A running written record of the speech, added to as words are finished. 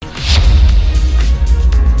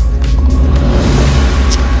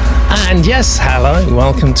And yes, hello,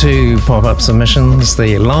 welcome to Pop-Up Submissions,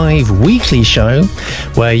 the live weekly show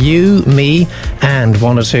where you, me, and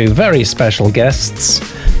one or two very special guests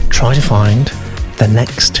try to find the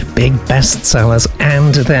next big bestsellers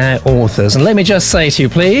and their authors. And let me just say to you,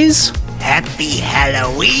 please... Happy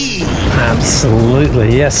Halloween!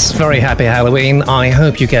 Absolutely, yes, very happy Halloween. I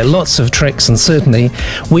hope you get lots of tricks, and certainly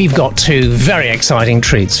we've got two very exciting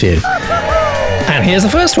treats for you. And here's the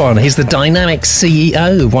first one. He's the dynamic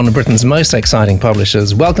CEO of one of Britain's most exciting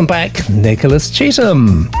publishers. Welcome back, Nicholas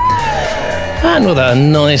Cheetham. And with a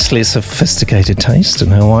nicely sophisticated taste in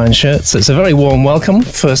Hawaiian shirts, it's a very warm welcome,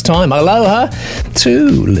 first time, aloha, to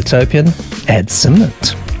Litopian Ed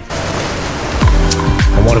Simnett.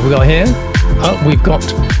 And what have we got here? Oh, we've got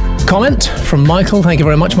comment from Michael. Thank you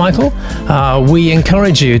very much, Michael. We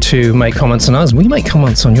encourage you to make comments on us. We make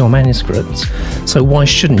comments on your manuscripts, so why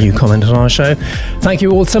shouldn't you comment on our show? Thank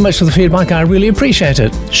you all so much for the feedback. I really appreciate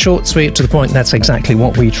it. Short, sweet, to the point. That's exactly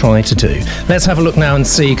what we try to do. Let's have a look now and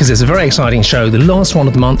see, because it's a very exciting show, the last one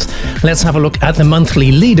of the month. Let's have a look at the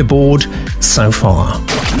monthly leaderboard so far.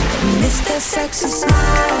 Mr. Sexy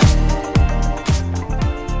Smile.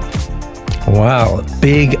 Wow,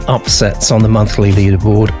 big upsets on the monthly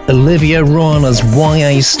leaderboard. Olivia Rana's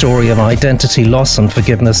YA story of identity loss and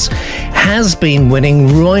forgiveness has been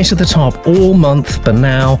winning right at the top all month, but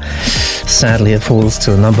now, sadly, it falls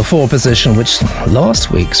to the number 4 position, which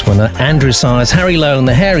last week's winner, Andrew Syre's Harry Lowe and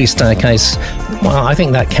the Hairy Staircase, well, I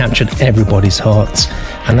think that captured everybody's hearts,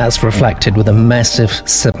 and that's reflected with a massive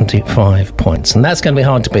 75 points, and that's going to be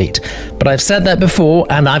hard to beat. But I've said that before,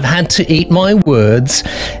 and I've had to eat my words.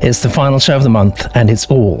 It's the final show of the month, and it's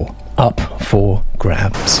all up for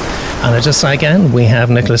grabs. And I just say again, we have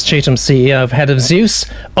Nicholas Cheetham, CEO of Head of Zeus,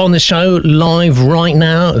 on the show live right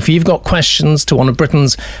now. If you've got questions to one of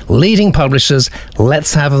Britain's leading publishers,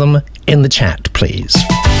 let's have them in the chat, please.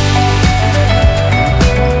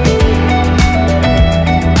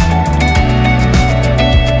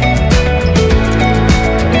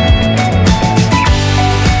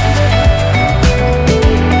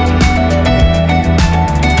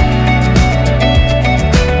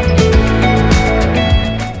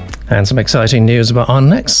 And some exciting news about our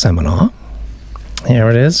next seminar. Here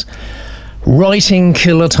it is. Writing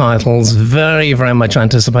Killer Titles, very, very much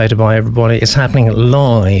anticipated by everybody. It's happening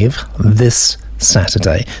live this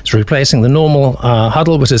Saturday. It's replacing the normal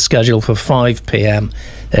huddle, which is scheduled for 5 p.m.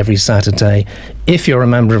 every Saturday. If you're a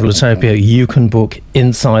member of Litopia, you can book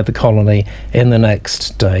inside the colony in the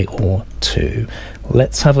next day or two.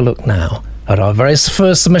 Let's have a look now at our very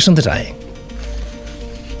first submission of the day.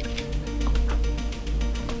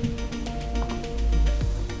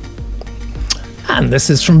 And this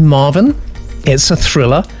is from Marvin. It's a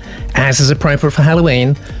thriller, as is appropriate for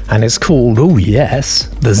Halloween, and it's called, oh yes,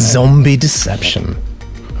 The Zombie Deception.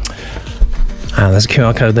 And there's a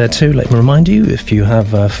QR code there too. Let me remind you, if you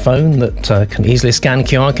have a phone that can easily scan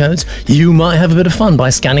QR codes, you might have a bit of fun by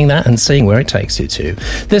scanning that and seeing where it takes you to.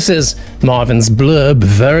 This is Marvin's blurb,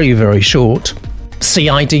 very, very short.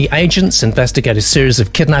 CID agents investigate a series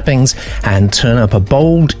of kidnappings and turn up a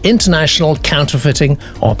bold international counterfeiting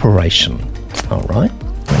operation. All right,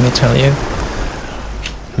 let me tell you,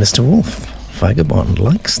 Mr. Wolf, Vagabond,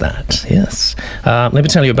 likes that, yes. Let me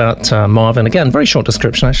tell you about Marvin. Again, very short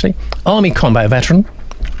description, actually. Army combat veteran,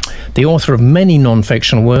 the author of many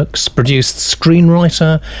non-fiction works, produced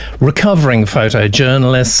screenwriter, recovering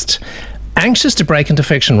photojournalist, anxious to break into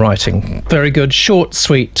fiction writing. Very good, short,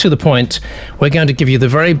 sweet, to the point. We're going to give you the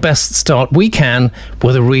very best start we can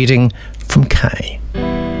with a reading from Kay.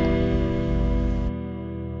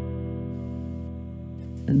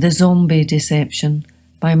 The Zombie Deception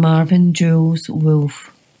by Marvin Jules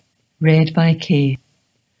Wolfe. Read by Kay.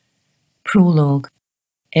 Prologue.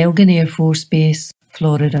 Elgin Air Force Base,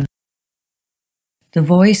 Florida. The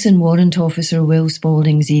voice in Warrant Officer Will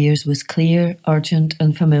Spaulding's ears was clear, urgent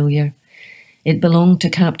and familiar. It belonged to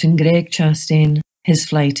Captain Greg Chastain, his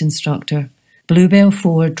flight instructor. Bluebell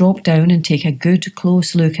 4, drop down and take a good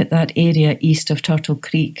close look at that area east of Turtle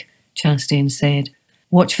Creek, Chastain said.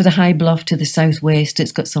 Watch for the high bluff to the southwest,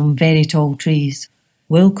 it's got some very tall trees.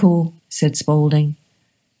 Wilco, said Spaulding.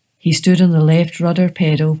 He stood on the left rudder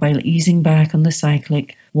pedal while easing back on the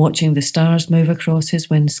cyclic, watching the stars move across his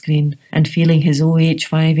windscreen and feeling his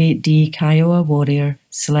OH-58D Kiowa Warrior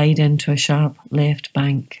slide into a sharp left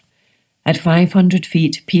bank. At 500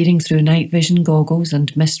 feet, peering through night vision goggles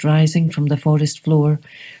and mist rising from the forest floor,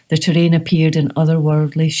 the terrain appeared in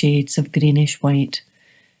otherworldly shades of greenish white.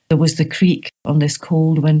 There was the creek on this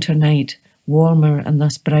cold winter night, warmer and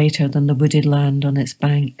thus brighter than the wooded land on its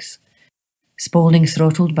banks. Spaulding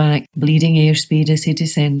throttled back, bleeding airspeed as he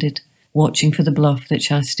descended. watching for the bluff that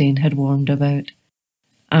Chastain had warned about.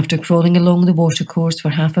 After crawling along the watercourse for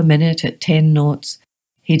half a minute at 10 knots,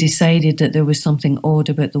 he decided that there was something odd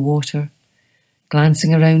about the water.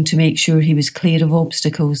 Glancing around to make sure he was clear of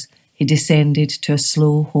obstacles, he descended to a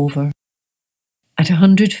slow hover. At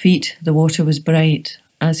 100 feet, the water was bright,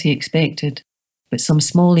 as he expected, but some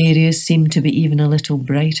small areas seemed to be even a little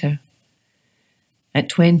brighter. At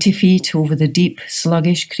 20 feet over the deep,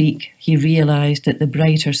 sluggish creek, he realised that the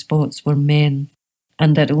brighter spots were men,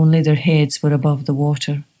 and that only their heads were above the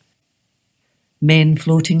water. Men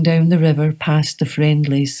floating down the river past the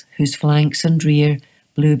friendlies, whose flanks and rear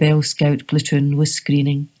Bluebell Scout platoon was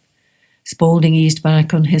screening. Spaulding eased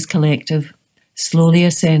back on his collective, slowly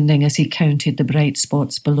ascending as he counted the bright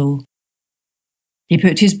spots below. He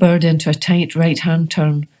put his bird into a tight right-hand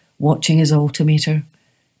turn, watching his altimeter.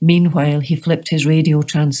 Meanwhile, he flipped his radio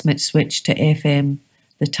transmit switch to FM,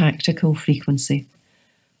 the tactical frequency.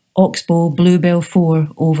 Oxbow Bluebell 4,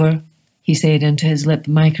 over, he said into his lip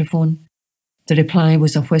microphone. The reply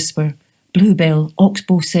was a whisper. Bluebell,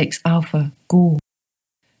 Oxbow 6 Alpha, go.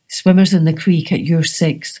 Swimmers in the creek at your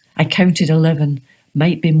 6. I counted 11,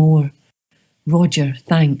 might be more. Roger,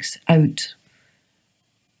 thanks, out.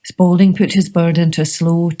 Spaulding put his bird into a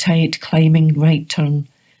slow, tight, climbing right turn,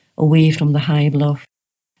 away from the high bluff.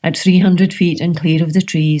 At 300 feet and clear of the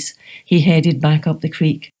trees, he headed back up the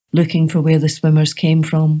creek, looking for where the swimmers came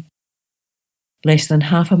from. Less than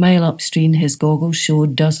half a mile upstream, his goggles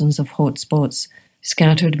showed dozens of hot spots,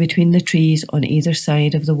 scattered between the trees on either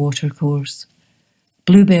side of the watercourse.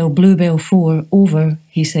 Bluebell 4, over,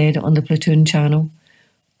 he said on the platoon channel.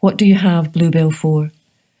 What do you have, Bluebell 4?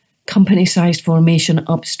 Company-sized formation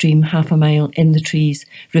upstream half a mile in the trees.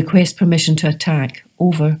 Request permission to attack,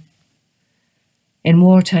 over. In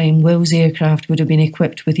wartime, Will's aircraft would have been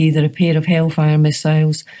equipped with either a pair of Hellfire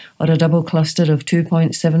missiles or a double cluster of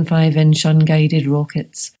 2.75-inch unguided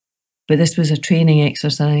rockets. But this was a training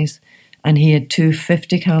exercise, and he had 2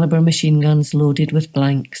 50-caliber machine guns loaded with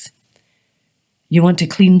blanks. You want to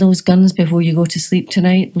clean those guns before you go to sleep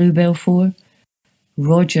tonight, Bluebell 4?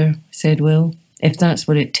 Roger, said Will, if that's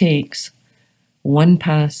what it takes. 1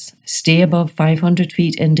 pass, stay above 500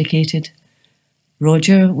 feet indicated.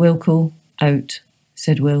 Roger, Wilco, out,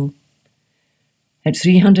 said Will. At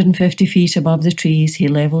 350 feet above the trees, he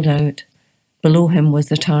levelled out. Below him was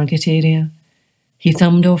the target area. He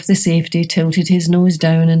thumbed off the safety, tilted his nose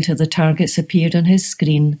down until the targets appeared on his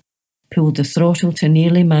screen, pulled the throttle to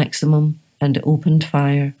nearly maximum, and opened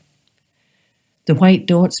fire. The white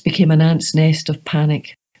dots became an ant's nest of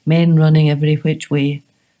panic, men running every which way.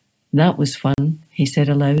 That was fun, he said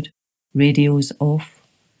aloud. Radios off.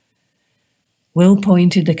 Will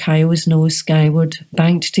pointed the Kiowa's nose skyward,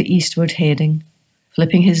 banked to eastward heading.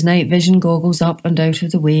 Flipping his night vision goggles up and out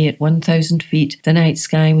of the way at 1,000 feet, the night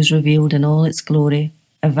sky was revealed in all its glory,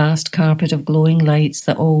 a vast carpet of glowing lights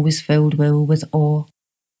that always filled Will with awe.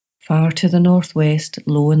 Far to the northwest,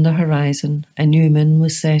 low in the horizon, a new moon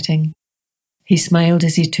was setting. He smiled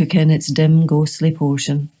as he took in its dim, ghostly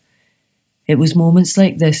portion. It was moments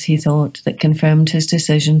like this, he thought, that confirmed his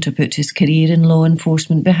decision to put his career in law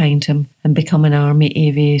enforcement behind him and become an army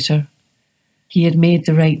aviator. He had made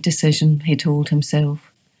the right decision, he told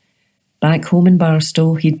himself. Back home in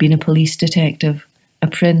Barstow, he'd been a police detective, a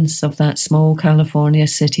prince of that small California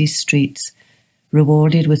city's streets,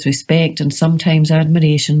 rewarded with respect and sometimes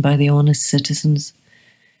admiration by the honest citizens.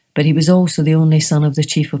 But he was also the only son of the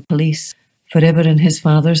chief of police, forever in his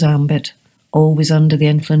father's ambit, always under the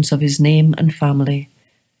influence of his name and family.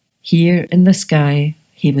 Here in the sky,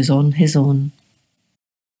 he was on his own.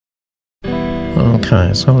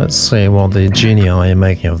 Okay, so let's see what the genii are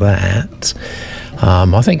making of that.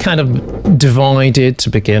 I think kind of divided to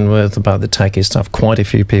begin with about the techie stuff. Quite a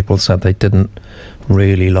few people said they didn't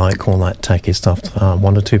really like all that techie stuff.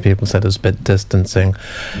 1 or 2 people said it was a bit distancing.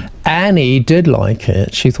 Annie did like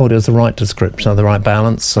it. She thought it was the right description, the right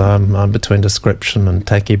balance between description and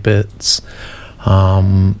techie bits.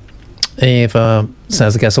 Eva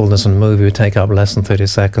says, I guess all this in the movie would take up less than 30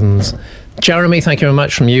 seconds. Jeremy, thank you very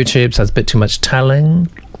much from YouTube, says a bit too much telling.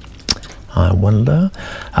 I wonder.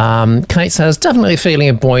 Kate says, definitely feeling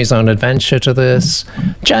a boy's own adventure to this.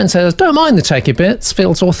 Jan says, don't mind the techie bits,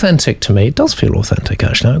 feels authentic to me. It does feel authentic,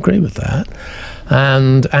 actually, I agree with that.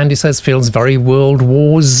 And Andy says, feels very World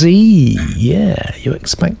War Z. Yeah, you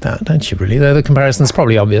expect that, don't you, really? Though the comparison's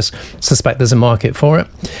probably obvious. Suspect there's a market for it.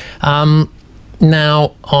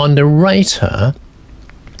 Now, our narrator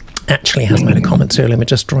actually has made a comment too. Let me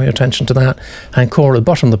just draw your attention to that. And Cora, at the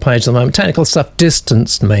bottom of the page at the moment, technical stuff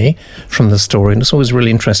distanced me from the story, and it's always really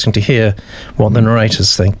interesting to hear what the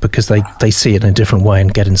narrators think, because they see it in a different way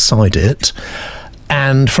and get inside it.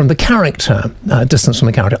 And from the character, distance from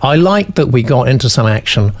the character, I like that we got into some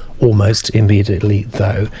action almost immediately,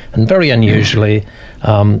 though. And very unusually,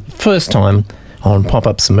 first time on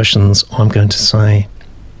pop-up submissions, I'm going to say,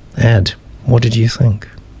 Ed, what did you think?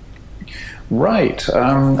 Right.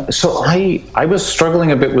 So I was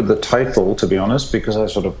struggling a bit with the title, to be honest, because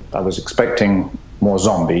I was expecting more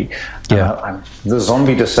zombie. Yeah. The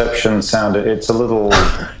zombie deception it's a little...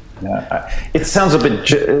 it sounds a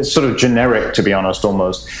bit sort of generic, to be honest,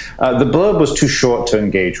 almost. The blurb was too short to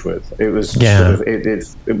engage with. It was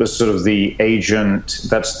it was sort of the agent.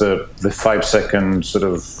 That's the 5-second sort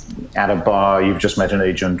of at a bar. You've just met an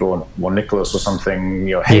agent or Nicholas or something.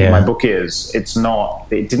 Hey, my book is. It's not.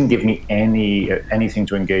 It didn't give me anything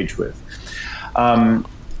to engage with. On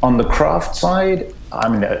the craft side, I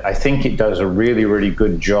mean, I think it does a really, really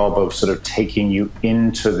good job of sort of taking you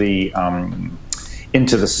into the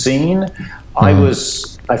scene.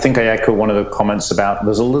 I think I echo one of the comments about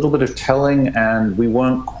there's a little bit of telling, and we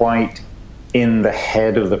weren't quite in the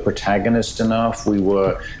head of the protagonist enough. Things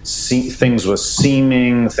were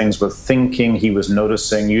seeming, things were thinking, he was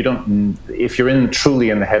noticing. If you're truly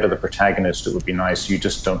in the head of the protagonist, it would be nice. You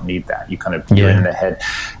just don't need that. You're in the head.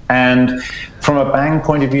 And from a Bang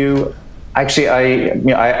point of view, actually,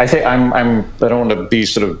 I think I don't want to be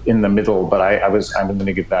sort of in the middle, but I'm going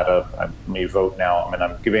to give that a vote now. I mean,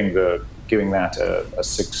 I'm giving that a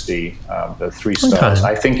 60, the 3 stars. Okay.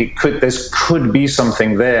 I think there could be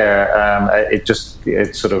something there. It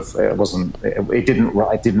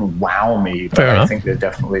didn't wow me. But I think that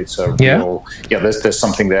definitely it's a real, there's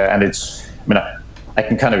something there, and I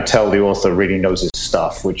can kind of tell the author really knows his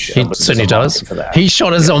stuff, which he certainly does. He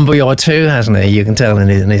shot a zombie or two, hasn't he? You can tell in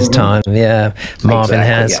his time. Yeah, Marvin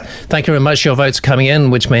has. Yeah. Thank you very much. Your votes coming in,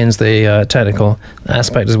 which means the technical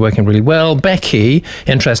aspect is working really well. Becky,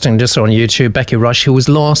 interesting, just on YouTube, Becky Rush, who was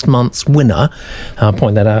last month's winner, I'll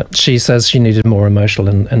point that out. She says she needed more emotional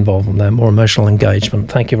involvement there, more emotional engagement.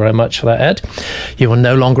 Thank you very much for that, Ed. You are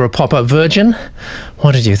no longer a pop-up virgin.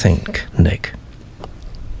 What did you think, Nick?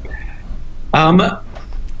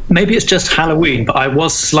 Maybe it's just Halloween, but I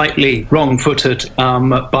was slightly wrong-footed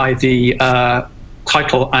by the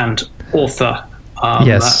title and author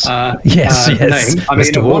yes. name. I mean,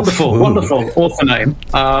 Mr. wonderful author name.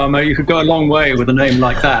 You could go a long way with a name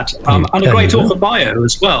like that, and a great author bio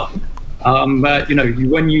as well.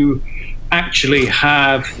 When you actually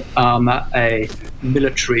have a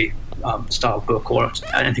military style book or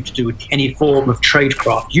anything to do with any form of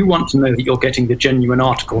tradecraft, you want to know that you're getting the genuine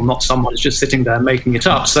article, not someone who's just sitting there making it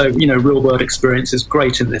up. So, real world experience is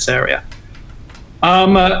great in this area.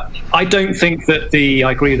 I don't think that I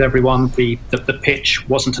agree with everyone, the pitch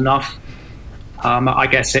wasn't enough. I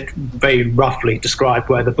guess it very roughly described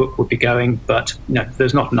where the book would be going, but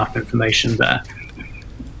there's not enough information there.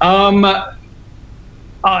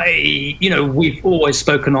 We've always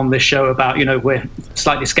spoken on this show about, we're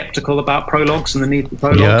slightly skeptical about prologues and the need for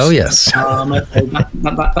prologues. Oh, yes.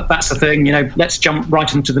 That's the thing, let's jump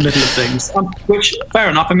right into the middle of things, which, fair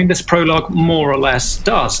enough. I mean, this prologue more or less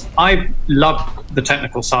does. I love the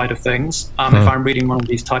technical side of things. If I'm reading one of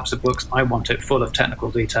these types of books, I want it full of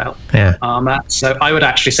technical detail. Yeah. So I would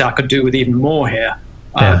actually say I could do with even more here.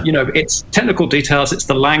 It's technical details, it's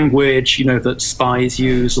the language, that spies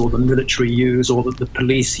use or the military use or that the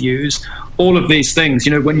police use. All of these things,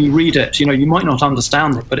 when you read it, you might not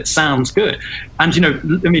understand it, but it sounds good. And,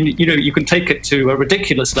 you can take it to a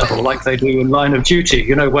ridiculous level like they do in Line of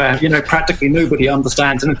Duty, where, practically nobody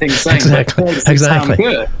understands anything saying. Exactly. Sound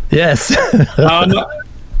good. Yes.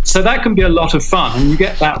 So that can be a lot of fun, and you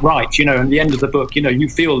get that right, in the end of the book, you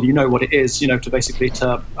feel what it is,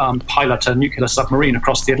 to pilot a nuclear submarine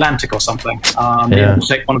across the Atlantic or something. To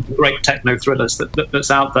take one of the great techno thrillers that's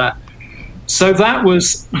out there. So that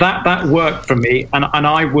worked for me, and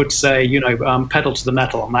I would say, pedal to the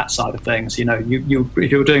metal on that side of things.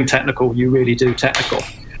 If you're doing technical, you really do technical.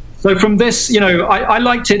 So from this, I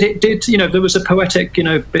liked it. It did, there was a poetic,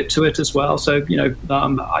 bit to it as well. So,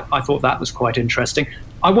 I thought that was quite interesting.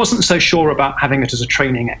 I wasn't so sure about having it as a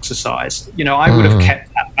training exercise. I would have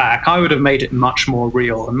kept that back. I would have made it much more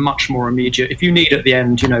real and much more immediate. If you need at the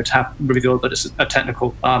end, to have revealed that it's a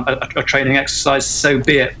technical, a training exercise, so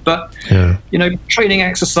be it. But, training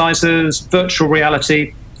exercises, virtual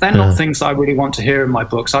reality, they're not things I really want to hear in my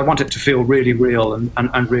books. I want it to feel really real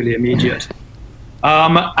and really immediate.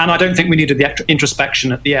 And I don't think we needed the extra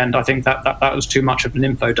introspection at the end. I think that was too much of an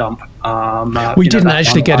info dump. We didn't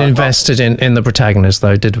actually get invested in the protagonist,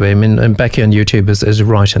 though, did we? I mean, and Becky on YouTube is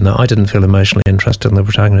right in that. I didn't feel emotionally interested in the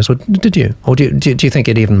protagonist. Did you? Or do you think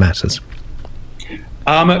it even matters?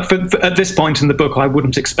 At this point in the book, I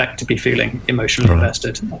wouldn't expect to be feeling emotionally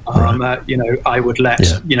invested. I would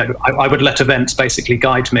let events basically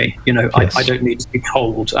guide me. I don't need to be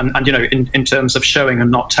told. And in terms of showing and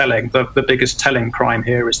not telling, the biggest telling crime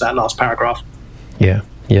here is that last paragraph.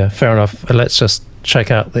 Yeah, fair enough. Let's just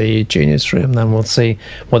check out the Genius Room, then we'll see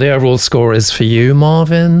what the overall score is for you,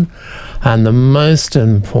 Marvin. And the most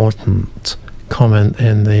important comment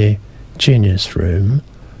in the Genius Room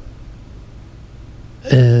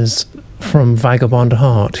is from Vagabond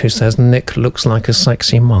Heart, who says Nick looks like a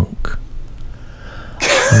sexy monk.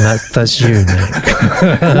 And that's you, Nick.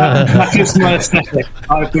 that is my aesthetic.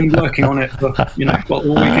 I've been working on it for all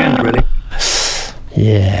weekend, really.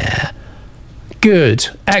 Yeah. Good.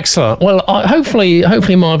 Excellent. Well, hopefully,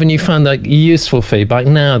 Marvin, you found that useful feedback.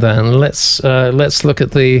 Now then, let's look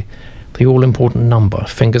at the all-important number.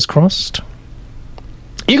 Fingers crossed.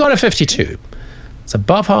 You got a 52. It's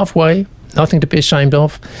above halfway. Nothing to be ashamed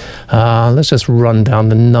of. Let's just run down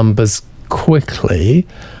the numbers quickly.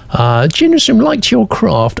 Genius Room liked your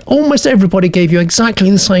craft. Almost everybody gave you exactly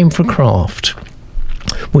the same for craft,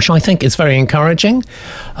 which I think is very encouraging.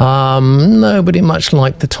 Nobody much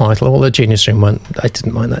liked the title, although Genius Room I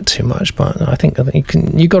didn't mind that too much, but I think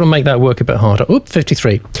you've got to make that work a bit harder.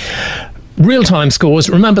 53. Real-time scores,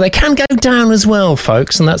 remember, they can go down as well,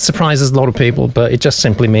 folks, and that surprises a lot of people, but it just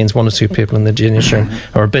simply means one or two people in the Genius Room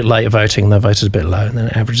are a bit late voting, and they voted a bit low, and then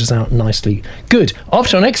it averages out nicely. Good. Off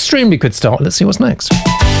to an extremely good start. Let's see what's next.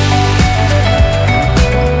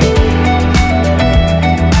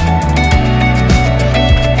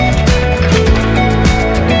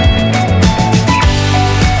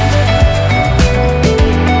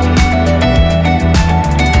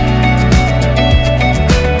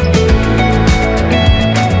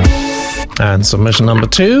 And submission number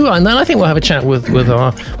 2, and then I think we'll have a chat with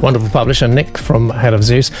our wonderful publisher Nick from Head of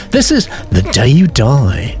Zeus. This is The Day You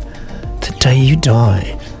Die. The Day You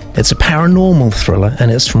Die. It's a paranormal thriller,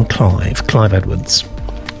 and it's from Clive Edwards.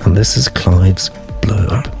 And this is Clive's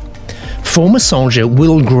blurb. Former soldier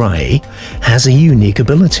Will Gray has a unique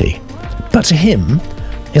ability, but to him,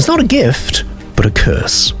 it's not a gift, but a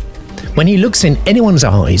curse. When he looks in anyone's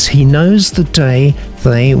eyes, he knows the day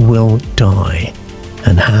they will die,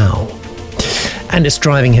 and how. And it's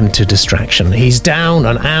driving him to distraction. He's down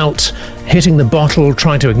and out, hitting the bottle,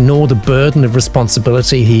 trying to ignore the burden of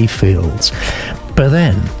responsibility he feels. But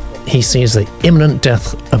then he sees the imminent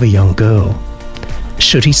death of a young girl.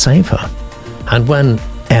 Should he save her? And when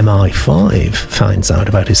MI5 finds out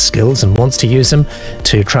about his skills and wants to use them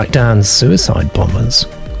to track down suicide bombers,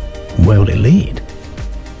 where will it lead?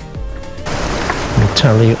 I'll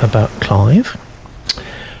tell you about Clive.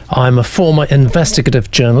 I'm a former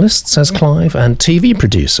investigative journalist, says Clive, and TV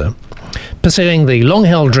producer, pursuing the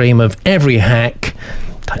long-held dream of every hack,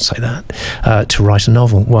 don't say that, to write a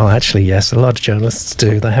novel. Well, actually, yes, a lot of journalists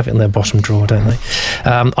do. They have it in their bottom drawer, don't they?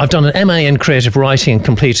 I've done an MA in creative writing and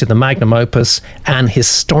completed the magnum opus, an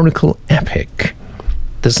historical epic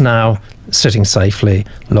that's now sitting safely,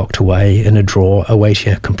 locked away in a drawer,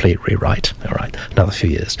 awaiting a complete rewrite. All right, another few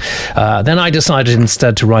years. Then I decided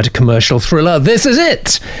instead to write a commercial thriller. This is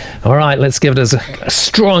it! All right, let's give it as a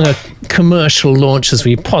strong a commercial launch as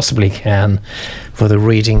we possibly can for the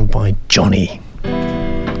reading by Johnny.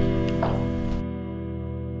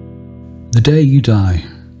 The Day You Die,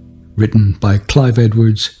 written by Clive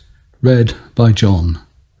Edwards, read by John.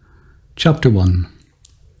 Chapter 1.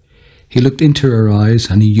 He looked into her eyes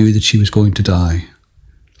and he knew that she was going to die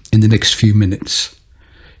in the next few minutes.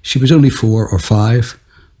 She was only 4 or 5,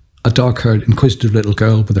 a dark-haired, inquisitive little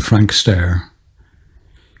girl with a frank stare.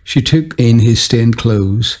 She took in his stained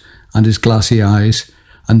clothes and his glassy eyes,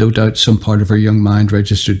 and no doubt some part of her young mind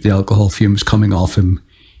registered the alcohol fumes coming off him,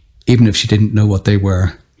 even if she didn't know what they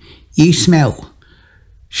were. "You smell,"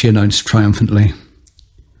 she announced triumphantly.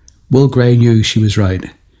 Will Gray knew she was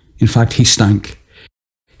right. In fact, he stank.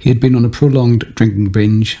 He had been on a prolonged drinking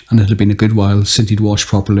binge, and it had been a good while since he'd washed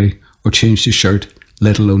properly or changed his shirt,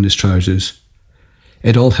 let alone his trousers.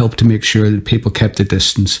 It all helped to make sure that people kept their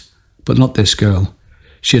distance, but not this girl.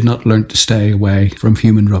 She had not learnt to stay away from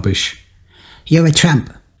human rubbish. "You're a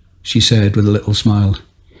tramp," she said with a little smile.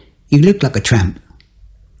 "You look like a tramp."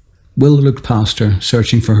 Will looked past her,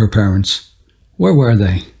 searching for her parents. Where were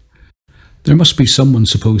they? There must be someone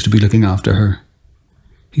supposed to be looking after her.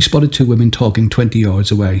 He spotted 2 women talking 20 yards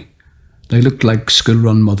away. They looked like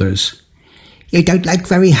school-run mothers. "You don't look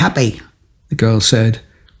very happy," the girl said,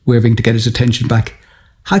 waving to get his attention back.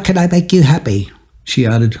 "How can I make you happy?" she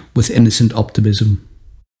added with innocent optimism.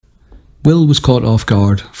 Will was caught off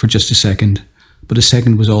guard for just a second, but a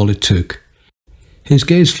second was all it took. His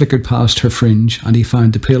gaze flickered past her fringe and he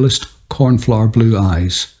found the palest, cornflower blue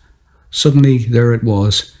eyes. Suddenly there it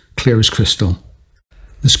was, clear as crystal.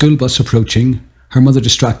 The school bus approaching, her mother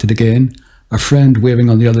distracted again, a friend waving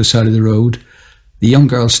on the other side of the road, the young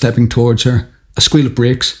girl stepping towards her, a squeal of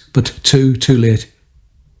brakes, but too late.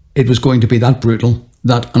 It was going to be that brutal,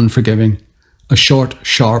 that unforgiving. A short,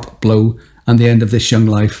 sharp blow and the end of this young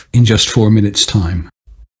life in just 4 minutes' time.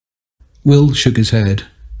 Will shook his head,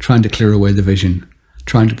 trying to clear away the vision,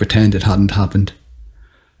 trying to pretend it hadn't happened.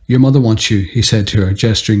 Your mother wants you, he said to her,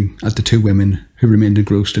 gesturing at the two women who remained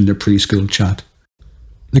engrossed in their preschool chat.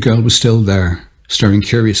 The girl was still there, staring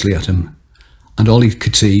curiously at him, and all he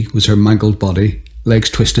could see was her mangled body, legs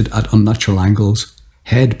twisted at unnatural angles,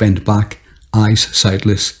 head bent back, eyes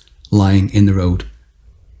sightless, lying in the road.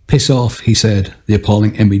 Piss off, he said, the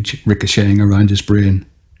appalling image ricocheting around his brain.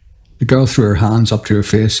 The girl threw her hands up to her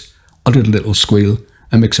face, uttered a little squeal,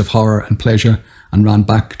 a mix of horror and pleasure, and ran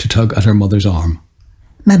back to tug at her mother's arm.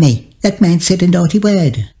 Mummy, that man said a naughty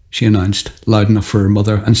word, she announced, loud enough for her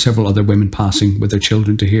mother and several other women passing with their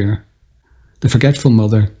children to hear. The forgetful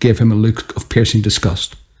mother gave him a look of piercing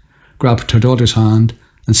disgust, grabbed her daughter's hand,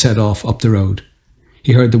 and set off up the road.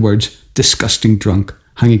 He heard the words, disgusting drunk,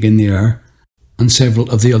 hanging in the air, and several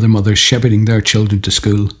of the other mothers shepherding their children to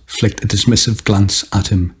school flicked a dismissive glance at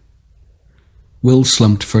him. Will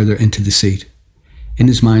slumped further into the seat. In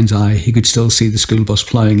his mind's eye, he could still see the school bus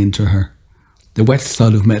ploughing into her. The wet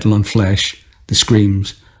thud of metal on flesh, the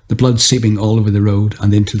screams, the blood seeping all over the road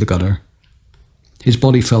and into the gutter. His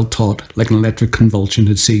body felt taut, like an electric convulsion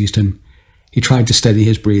had seized him. He tried to steady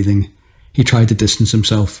his breathing. He tried to distance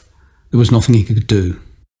himself. There was nothing he could do.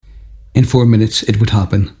 In 4 minutes it would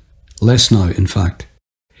happen. Less now, in fact.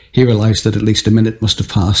 He realised that at least a minute must have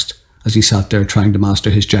passed as he sat there trying to master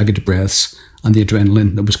his jagged breaths and the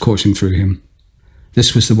adrenaline that was coursing through him.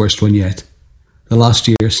 This was the worst one yet. The last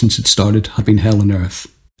year since it started had been hell on earth.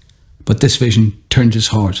 But this vision turned his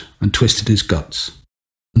heart and twisted his guts.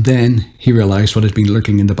 And then he realised what had been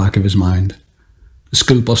lurking in the back of his mind. The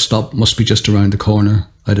school bus stop must be just around the corner,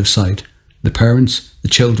 out of sight. The parents, the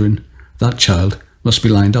children, that child must be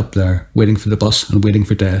lined up there, waiting for the bus and waiting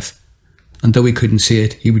for death. And though he couldn't see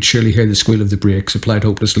it, he would surely hear the squeal of the brakes applied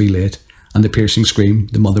hopelessly late, and the piercing scream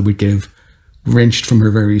the mother would give, wrenched from her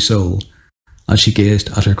very soul, as she gazed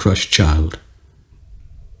at her crushed child.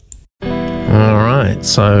 All right,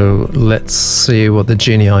 so let's see what the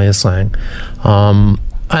genii is saying.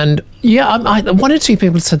 And yeah, one or two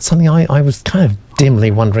people said something I was kind of dimly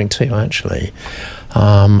wondering too, actually.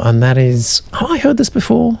 And that is, have I heard this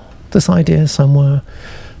before? This idea somewhere?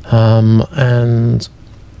 And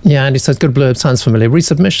yeah, Andy says, good blurb, sounds familiar.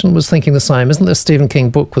 Resubmission was thinking the same. Isn't there a Stephen King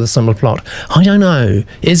book with a similar plot? I don't know.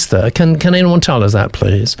 Is there? Can anyone tell us that,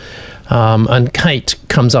 please? And Kate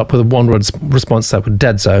comes up with a one-word response to that with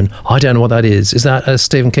Dead Zone. I don't know what that is. Is that a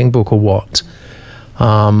Stephen King book or what?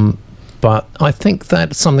 But I think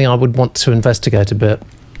that's something I would want to investigate a bit.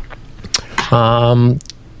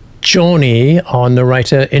 Johnny, our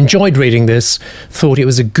narrator, enjoyed reading this, thought it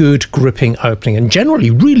was a good, gripping opening, and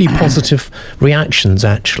generally really positive reactions,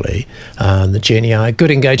 actually. The genii,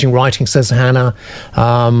 good engaging writing, says Hannah.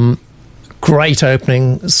 Great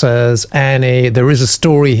opening, says Annie. There is a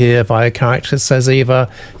story here via characters, says Eva.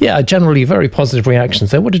 Yeah, generally very positive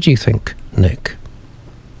reactions there. What did you think, Nick?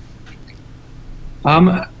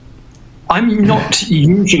 I'm not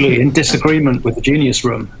usually in disagreement with the Genius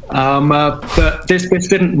Room, but this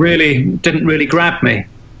didn't really grab me.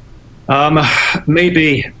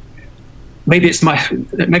 Maybe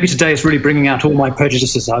today is really bringing out all my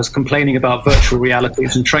prejudices. I was complaining about virtual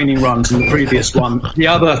realities and training runs in the previous one. The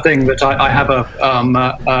other thing that I have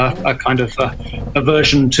a kind of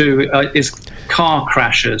aversion to is car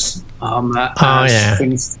crashes as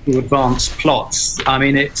things to advance plots. I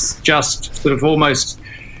mean, it's just sort of almost.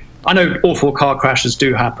 I know awful car crashes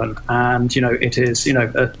do happen, and it is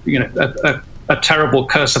a terrible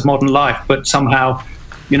curse of modern life. But somehow,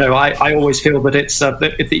 I always feel that it's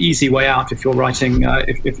the easy way out if you're writing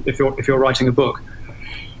if you're writing a book.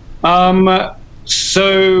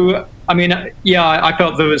 So I mean, I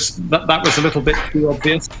felt there was that was a little bit too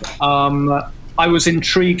obvious. I was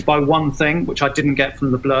intrigued by one thing which I didn't get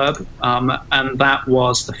from the blurb, and that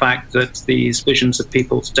was the fact that these visions of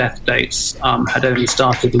people's death dates had only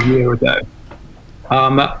started a year ago.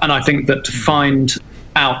 And I think that to find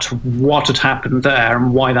out what had happened there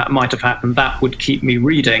and why that might have happened, that would keep me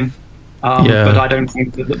reading. But I don't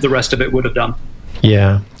think that the rest of it would have done.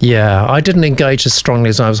 Yeah. I didn't engage as strongly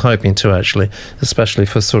as I was hoping to, actually, especially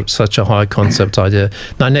for such a high concept idea.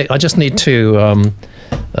 Now, Nick, I just need to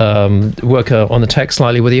work on the text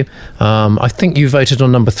slightly with you. I think you voted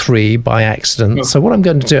on number 3 by accident. So what I'm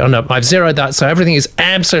going to do, I've zeroed that, so everything is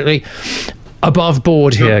absolutely above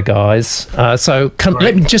board here, guys.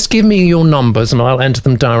 Let me just give me your numbers, and I'll enter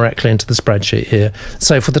them directly into the spreadsheet here.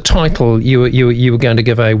 So for the title, you were going to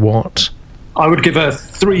give a what? I would give a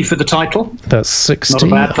 3 for the title. That's 60. Not a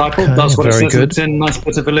bad title. Okay, that's what very it says. good. It's in nice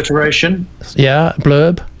bit of alliteration. Yeah,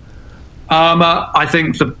 blurb. I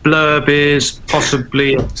think the blurb is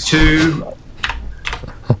possibly a 2.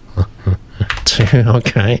 2,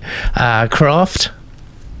 okay. Craft?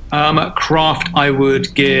 Craft, I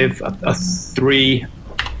would give a 3.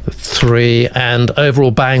 3, and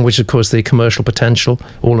overall bang, which of course the commercial potential,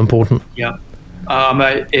 all important. Yeah.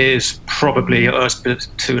 Is probably a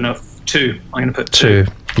 2. I'm going to put 2.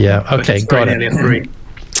 Yeah, okay, got it. Nearly a 3.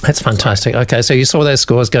 That's fantastic. Okay, so you saw their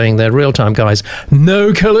scores going there real time, guys.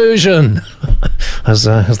 No collusion, as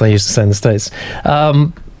they used to say in the States.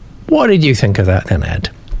 What did you think of that then, Ed?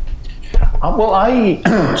 Well,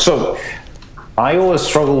 I always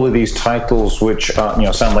struggle with these titles which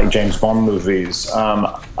sound like James Bond movies,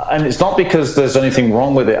 and it's not because there's anything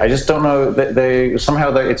wrong with it. I just don't know that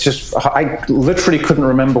it's just I literally couldn't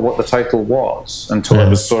remember what the title was until it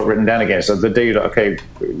was sort of written down again. So the day,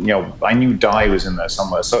 I knew Die was in there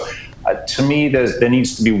somewhere. So to me, there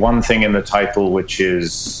needs to be one thing in the title which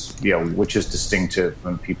is distinctive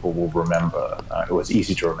and people will remember. It was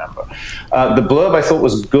easy to remember. The blurb I thought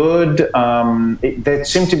was good. There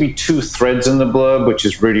seemed to be 2 threads in the blurb, which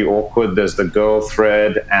is really awkward. There's the girl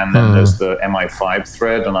thread, and then there's the MI5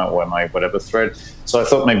 thread, or MI whatever thread. So I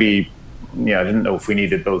thought maybe, I didn't know if we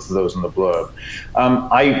needed both of those in the blurb.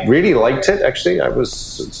 I really liked it, actually.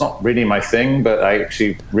 It's not really my thing, but I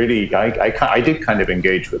actually really, I did kind of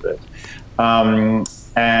engage with it. In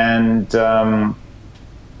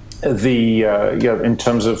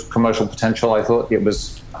terms of commercial potential, I thought it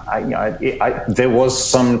was. There was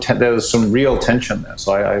some real tension there.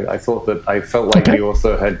 So I thought that I felt like the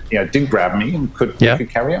author did grab me and could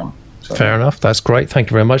carry on. So. Fair enough. That's great. Thank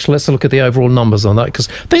you very much. Let's look at the overall numbers on that, because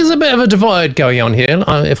there's a bit of a divide going on here.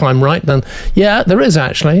 If I'm right, then there is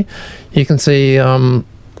actually. You can see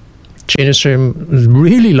Gina Stream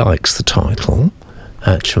really likes the title.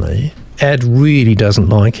 Actually, Ed really doesn't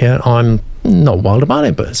like it. I'm not wild about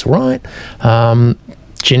it, but it's all right.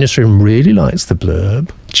 Gina Stream really likes the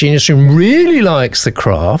blurb. Gina Stream really likes the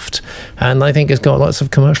craft, and I think it's got lots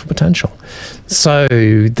of commercial potential. So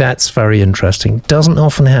that's very interesting. Doesn't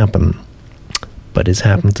often happen, but it's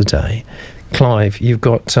happened today. Clive, you've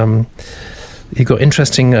got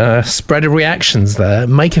interesting spread of reactions there.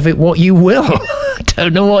 Make of it what you will. I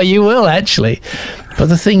don't know what you will, actually. But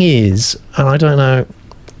the thing is, and I don't know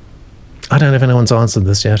if anyone's answered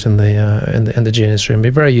this yet in the Gina Stream.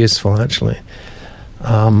 It'd be very useful, actually,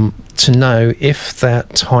 to know if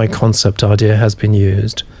that high concept idea has been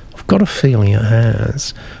used. I've got a feeling it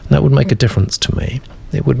has. That would make a difference to me.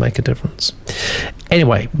 It would make a difference.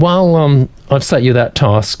 Anyway, while I've set you that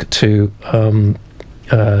task to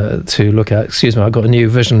look at, excuse me, I've got a new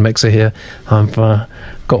vision mixer here. I've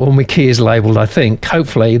got all my keys labelled, I think.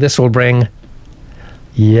 Hopefully this will bring...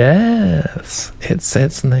 Yes,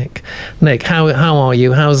 it's Nick. Nick, how are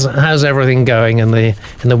you? How's everything going in the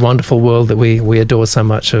wonderful world that we adore so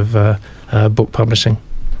much of book publishing?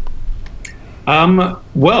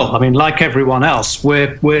 Well, I mean, like everyone else,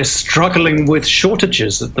 we're struggling with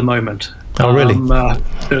shortages at the moment. Oh, really?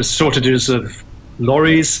 There's shortages of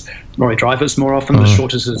lorry drivers more often. There's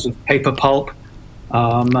shortages of paper pulp.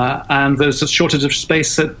 And there's a shortage of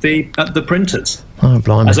space at the printers. Oh,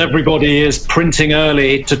 blimey. As everybody is printing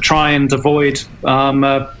early to try and avoid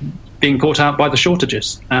being caught out by the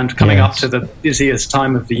shortages, and coming up to the busiest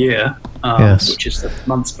time of the year, which is the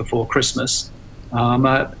months before Christmas,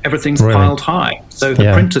 everything's piled high. So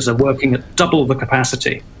the printers are working at double the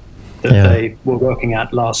capacity that they were working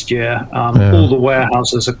at last year. All the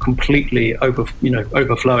warehouses are completely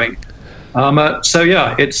overflowing.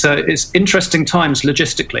 It's interesting times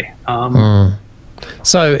logistically.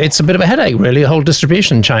 So it's a bit of a headache, really. The whole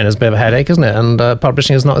distribution chain is a bit of a headache, isn't it? And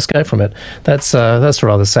publishing has not escaped from it. That's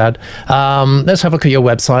rather sad. Let's have a look at your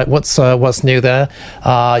website. What's new there?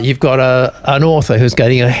 You've got an author who's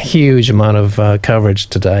getting a huge amount of coverage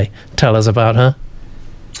today. Tell us about her.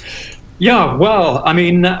 Yeah, well, I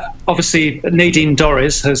mean, obviously Nadine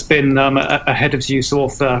Dorries has been a head of use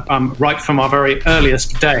author right from our very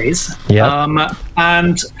earliest days. Yeah.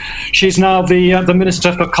 And she's now the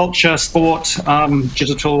Minister for Culture, Sport,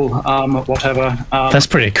 Digital, whatever. That's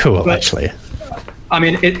pretty cool, actually. I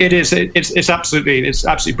mean, it's absolutely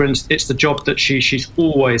brilliant. It's the job that she's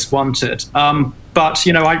always wanted. But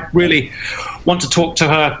I really want to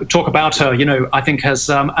talk about her. I think as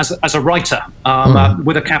a writer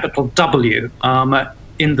with a capital W.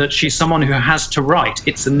 In that she's someone who has to write.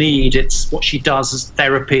 It's a need. It's what she does as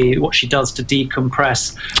therapy, what she does to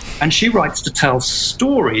decompress. And she writes to tell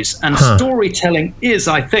stories. And storytelling is,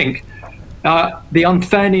 I think, the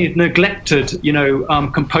unfairly neglected,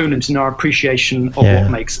 component in our appreciation of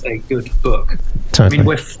what makes a good book. Totally. I mean,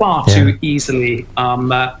 we're far too easily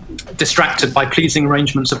distracted by pleasing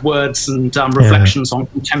arrangements of words and reflections on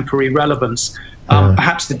contemporary relevance.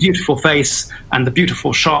 Perhaps the beautiful face and the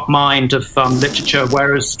beautiful sharp mind of literature,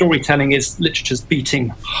 whereas storytelling is literature's beating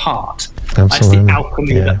heart. Absolutely. It's the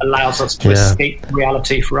alchemy that allows us to escape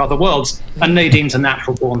reality for other worlds. And Nadine's a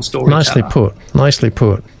natural-born storyteller. Nicely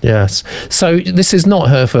put. Yes. So this is not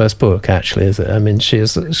her first book, actually, is it? I mean,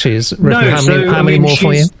 she's written how many more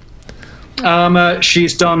for you?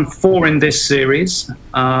 She's done 4 in this series. We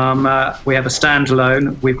have a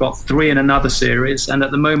standalone. We've got 3 in another series. And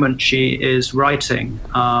at the moment, she is writing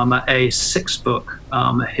a 6-book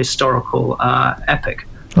historical epic.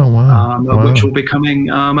 Oh, wow. Which will be coming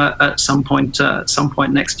at some point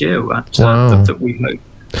next year. That we hope.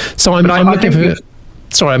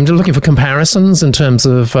 So I'm looking for comparisons in terms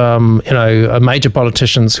of major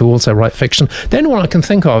politicians who also write fiction. The only one I can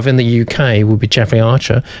think of in the UK would be Jeffrey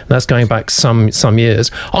Archer. That's going back some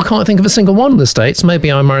years. I can't think of a single one in the States. Maybe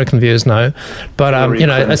our American viewers know, but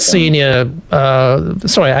a senior. Who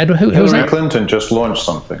was that? Hillary Clinton just launched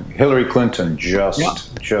something. Hillary Clinton just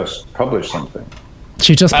published something.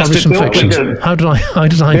 She just published some fiction. How did I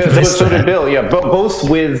miss so that? did Bill. Yeah, both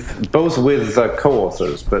with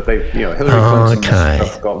co-authors. But Hillary Clinton's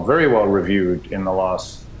stuff got very well reviewed in the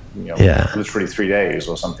last, literally 3 days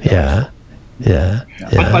or something. Yeah.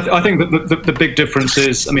 I think that the big difference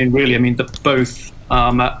is, that both.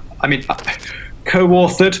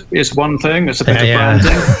 Co-authored is one thing. It's a bit of branding.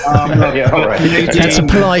 That's a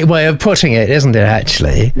polite way of putting it, isn't it?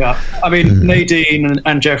 Actually. Yeah. Nadine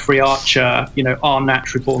and Jeffrey Archer, are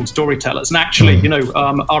naturally born storytellers. And actually,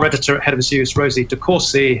 our editor at Head of His Use, Rosie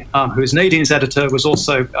DeCourcy, who is Nadine's editor, was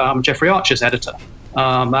also Jeffrey Archer's editor.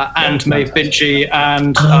 And Maeve Binchy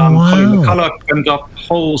and Colleen McCulloch, and a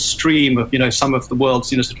whole stream of some of the world's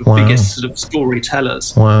biggest sort of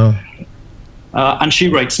storytellers. Wow. And she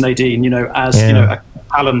rates Nadine, as a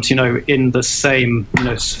talent, in the same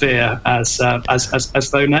sphere as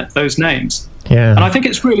those names. Yeah. And I think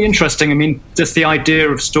it's really interesting. Just the idea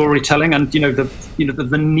of storytelling and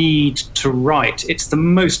the need to write. It's the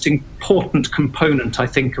most important component, I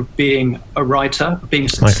think, of being a writer, being a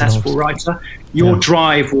successful writer. Your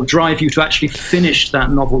drive will drive you to actually finish that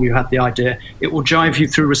novel you had the idea. It will drive you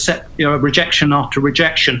through rejection after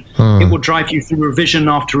rejection. It will drive you through revision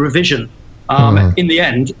after revision. In the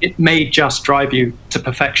end, it may just drive you to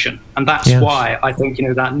perfection. And that's why I think,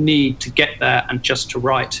 that need to get there and just to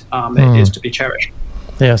write is to be cherished.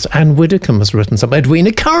 Yes, Anne Widdecombe has written some.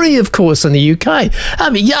 Edwina Currie, of course, in the UK.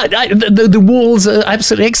 The walls are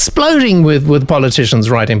absolutely exploding with politicians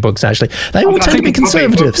writing books, actually. They all tend to be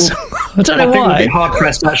conservatives. I don't know why. I think we'll be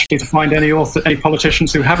hard-pressed, actually, to find any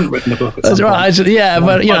politicians who haven't written a book. That's right.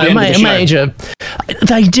 But, major.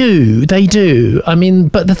 They do.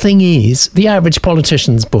 But the thing is, the average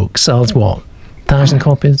politician's book sells what? 1,000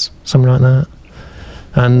 copies? Something like that?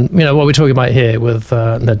 And what we're talking about here with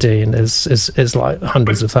Nadine is like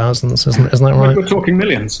hundreds of thousands, isn't that right? We're talking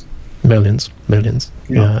millions. Millions.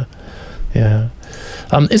 Yeah.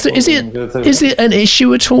 Is it an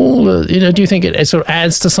issue at all? Do you think it sort of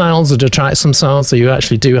adds to sales or detracts from sales? So you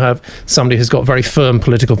actually do have somebody who's got very firm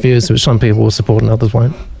political views, which some people will support and others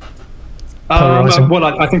won't. Well,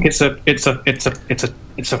 I think it's an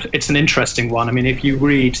interesting one. If you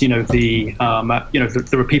read, there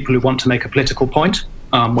are people who want to make a political point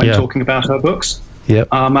when talking about her books. Yep.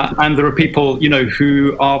 And there are people,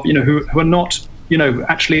 who are not,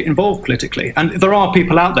 actually involved politically. And there are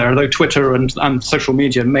people out there, although Twitter and social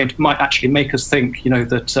media might actually make us think,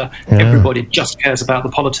 that everybody just cares about the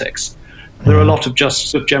politics. There are a lot of just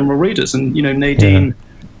sort of general readers, and Nadine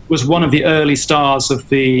was one of the early stars of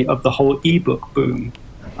the whole ebook boom.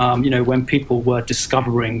 When people were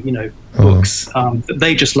discovering, books that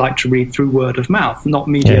they just like to read through word of mouth, not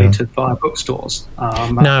mediated via bookstores.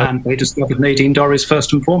 And they discovered Nadine Dorries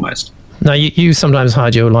first and foremost. Now, you sometimes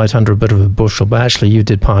hide your light under a bit of a bushel, but actually you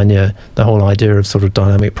did pioneer the whole idea of sort of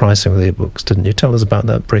dynamic pricing with ebooks, didn't you? Tell us about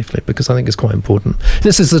that briefly, because I think it's quite important.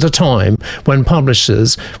 This is at a time when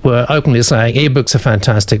publishers were openly saying ebooks are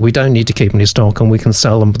fantastic, we don't need to keep any stock, and we can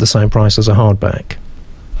sell them for the same price as a hardback.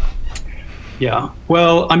 Yeah.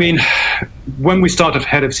 Well, I mean, when we started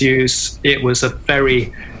Head of Views, it was a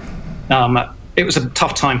very, it was a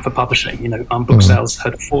tough time for publishing. You know, book sales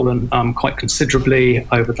had fallen quite considerably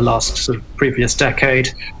over the last sort of previous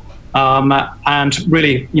decade. And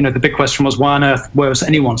really, you know, the big question was, why on earth was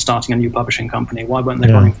anyone starting a new publishing company? Why weren't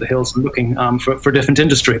they running for the hills and looking for a different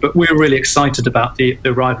industry? But we were really excited about the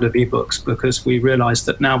arrival of ebooks, because we realized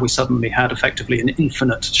that now we suddenly had effectively an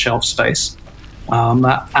infinite shelf space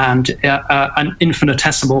and an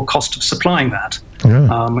infinitesimal cost of supplying that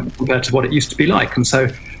compared to what it used to be like. And so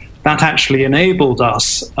that actually enabled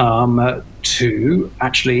us to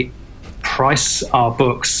actually price our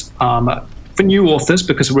books for new authors,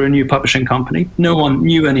 because we're a new publishing company. No one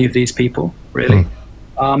knew any of these people, really.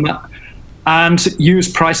 And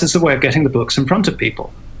use price as a way of getting the books in front of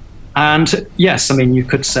people. And yes, I mean, you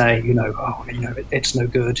could say, you know, it's no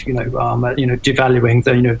good, devaluing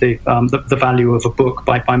the value of a book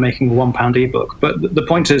by making a £1 ebook. But the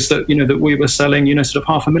point is that, that we were selling, sort of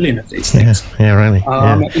 500,000 of these things. Yeah, really.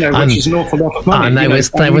 Which is an awful lot of money. And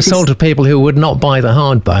they were sold to people who would not buy the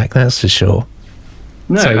hardback, that's for sure.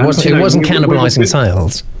 No, so it wasn't cannibalizing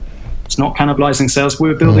sales. It's not cannibalizing sales. We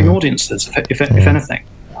were building audiences, if anything.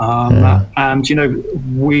 And,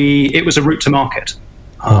 it was a route to market.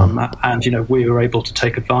 And, we were able to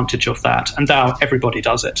take advantage of that. And now everybody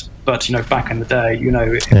does it. But, back in the day,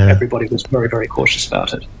 everybody was very, very cautious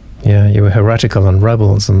about it. Yeah, you were heretical and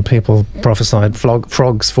rebels, and people prophesied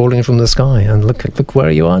frogs falling from the sky. And look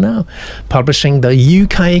where you are now, publishing the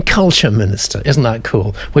UK Culture Minister. Isn't that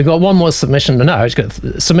cool? We've got one more submission. No, it's got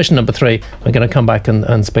submission number 3. We're going to come back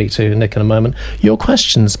and speak to Nick in a moment. Your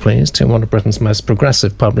questions, please, to one of Britain's most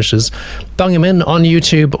progressive publishers. Bung them in on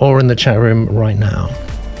YouTube or in the chat room right now.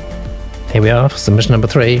 Here we are, submission number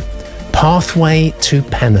 3. Pathway to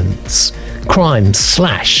Penance. Crime /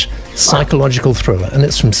 psychological thriller, and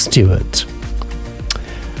it's from Stuart.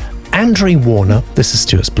 Andre Warner, this is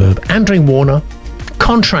Stuart's blurb. Andre Warner,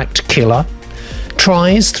 contract killer,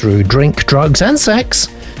 tries through drink, drugs and sex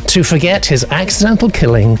to forget his accidental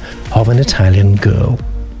killing of an Italian girl.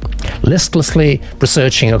 Listlessly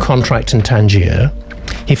researching a contract in Tangier,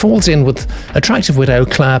 he falls in with attractive widow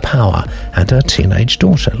Claire Power and her teenage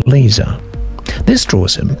daughter Lisa. This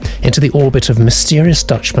draws him into the orbit of mysterious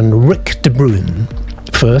Dutchman Rick de Bruin.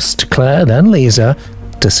 First Claire, then Lisa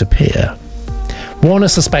disappear. Warner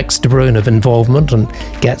suspects De Bruin of involvement and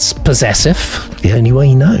gets possessive the only way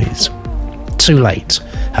he knows. Too late,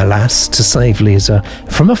 alas, to save Lisa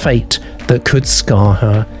from a fate that could scar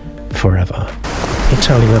her forever. I'll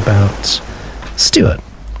tell you about Stuart.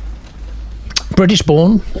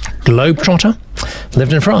 British-born, globetrotter,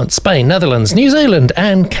 lived in France, Spain, Netherlands, New Zealand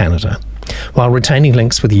and Canada, while retaining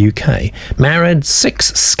links with the UK. Married,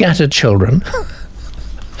 6 scattered children.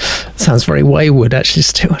 Sounds very wayward, actually,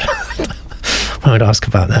 Stuart. I won't ask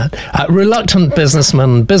about that. Reluctant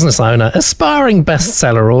businessman, business owner, aspiring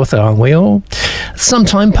bestseller author, aren't we all?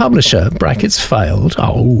 Sometime publisher, brackets failed.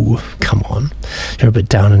 Oh, come on. You're a bit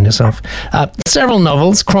down on yourself. Several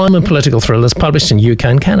novels, crime and political thrillers published in UK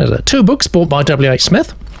and Canada. 2 books bought by W.H.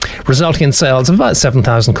 Smith, resulting in sales of about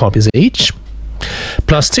 7,000 copies each.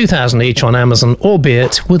 Plus 2,000 each on Amazon,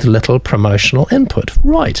 albeit with little promotional input.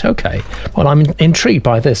 Right, okay. Well, I'm intrigued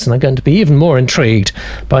by this, and I'm going to be even more intrigued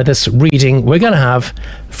by this reading we're going to have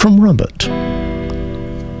from Robert.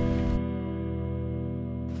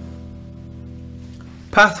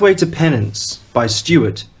 Pathway to Penance by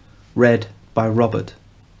Stuart, read by Robert.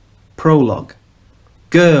 Prologue.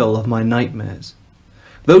 Girl of my nightmares.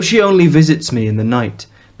 Though she only visits me in the night,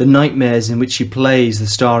 the nightmares in which she plays the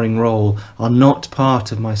starring role are not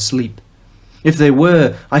part of my sleep. If they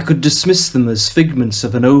were, I could dismiss them as figments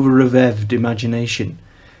of an over-revved imagination.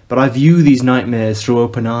 But I view these nightmares through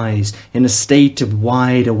open eyes, in a state of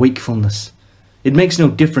wide awakefulness. It makes no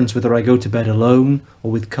difference whether I go to bed alone or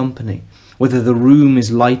with company, whether the room is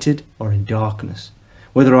lighted or in darkness,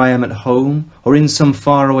 whether I am at home or in some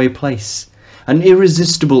faraway place. An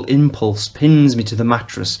irresistible impulse pins me to the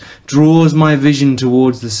mattress, draws my vision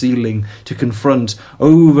towards the ceiling to confront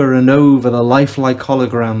over and over the lifelike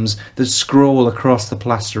holograms that scroll across the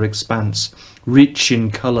plaster expanse, rich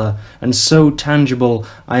in colour and so tangible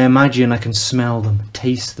I imagine I can smell them,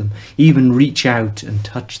 taste them, even reach out and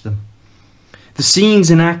touch them. The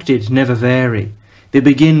scenes enacted never vary. They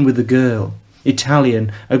begin with the girl.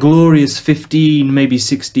 Italian, a glorious 15, maybe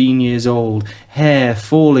 16 years old, hair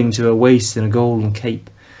falling to her waist in a golden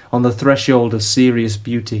cape, on the threshold of serious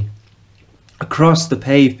beauty. Across the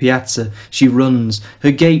paved piazza she runs,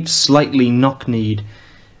 her gait slightly knock-kneed,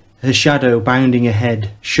 her shadow bounding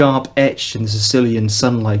ahead, sharp etched in the Sicilian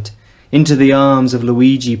sunlight, into the arms of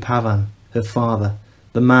Luigi Pavan, her father,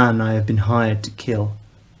 the man I have been hired to kill.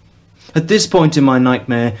 At this point in my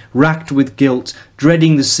nightmare, racked with guilt,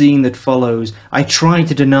 dreading the scene that follows, I try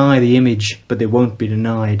to deny the image, but they won't be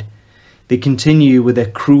denied. They continue with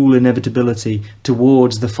their cruel inevitability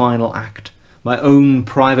towards the final act, my own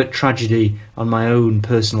private tragedy on my own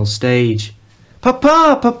personal stage.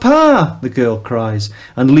 "Papa! Papa!" the girl cries,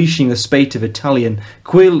 unleashing a spate of Italian,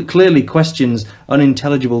 clearly questions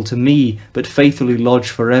unintelligible to me, but faithfully lodged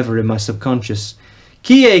forever in my subconscious.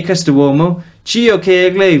 "Chi è quest'uomo? Cio che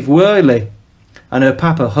lei vuole?" And her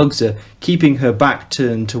papa hugs her, keeping her back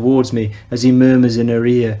turned towards me as he murmurs in her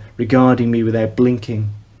ear, regarding me without blinking.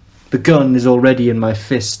 The gun is already in my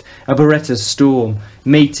fist, a Beretta Storm,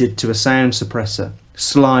 mated to a sound suppressor,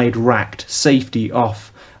 slide racked, safety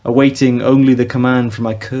off, awaiting only the command from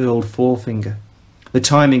my curled forefinger. The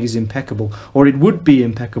timing is impeccable, or it would be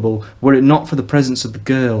impeccable were it not for the presence of the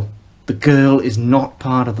girl. The girl is not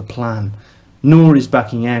part of the plan, nor is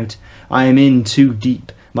backing out. I am in too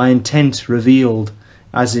deep, my intent revealed,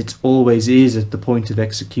 as it always is at the point of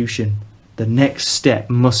execution. The next step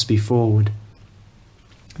must be forward.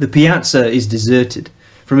 The piazza is deserted.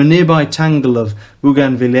 From a nearby tangle of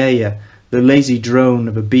bougainvillea, the lazy drone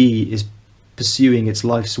of a bee is pursuing its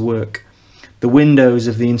life's work. The windows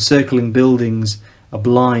of the encircling buildings are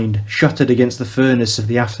blind, shuttered against the furnace of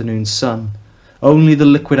the afternoon sun. Only the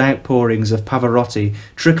liquid outpourings of Pavarotti,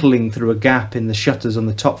 trickling through a gap in the shutters on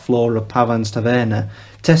the top floor of Pavan's Taverna,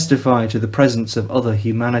 testify to the presence of other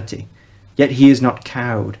humanity. Yet he is not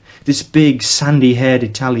cowed, this big, sandy-haired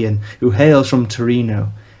Italian who hails from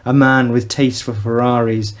Torino, a man with taste for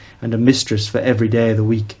Ferraris and a mistress for every day of the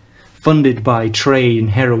week, funded by trade in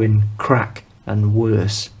heroin, crack, and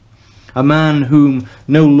worse. A man whom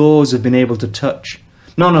no laws have been able to touch,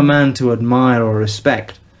 not a man to admire or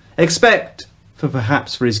respect. Except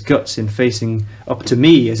perhaps for his guts in facing up to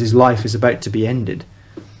me as his life is about to be ended.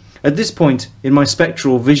 At this point, in my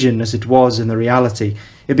spectral vision as it was in the reality,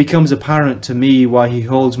 it becomes apparent to me why he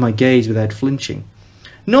holds my gaze without flinching.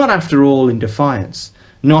 Not after all in defiance,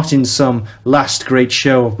 not in some last great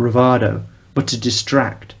show of bravado, but to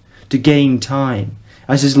distract, to gain time.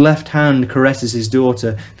 As his left hand caresses his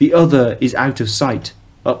daughter, the other is out of sight,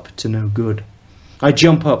 up to no good. I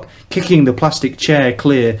jump up, kicking the plastic chair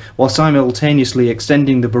clear, while simultaneously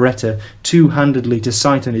extending the Beretta two-handedly to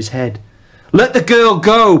sight on his head. "Let the girl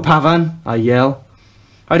go, Pavan!" I yell.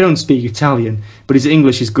 I don't speak Italian, but his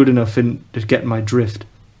English is good enough to get my drift.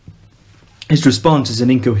 His response is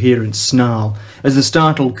an incoherent snarl. As the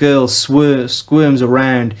startled girl squirms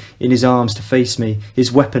around in his arms to face me,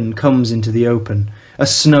 his weapon comes into the open, a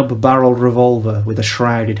snub-barreled revolver with a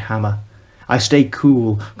shrouded hammer. I stay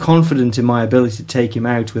cool, confident in my ability to take him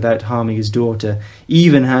out without harming his daughter,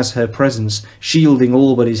 even as her presence, shielding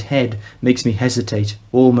all but his head, makes me hesitate,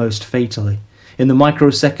 almost fatally. In the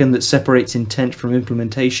microsecond that separates intent from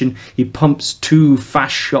implementation, he pumps two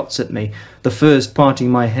fast shots at me, the first parting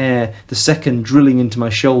my hair, the second drilling into my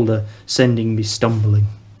shoulder, sending me stumbling.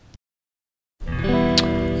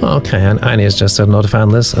 Okay, and Annie has just said not a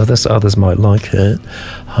fan of this. Others might like it.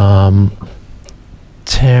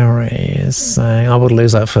 Terry is saying, I would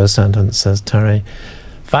lose that first sentence, says Terry.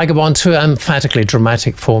 Vagabond, too emphatically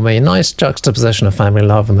dramatic for me. Nice juxtaposition of family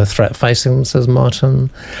love and the threat facing them, says Martin.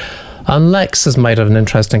 And Lex has made an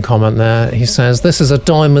interesting comment there. He says, this is a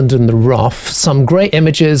diamond in the rough. Some great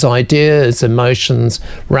images, ideas, emotions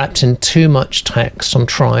wrapped in too much text and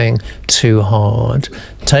trying too hard.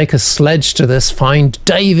 Take a sledge to this, find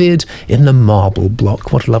David in the marble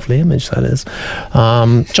block. What a lovely image that is.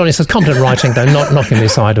 Johnny says, competent writing, though, not knocking me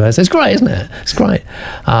sideways. It's great, isn't it? It's great.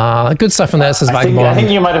 Good stuff from there, says Vagabond. I think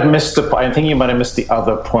you might have missed the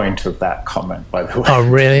other point of that comment, by the way. Oh,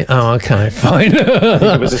 really? Oh, okay, fine.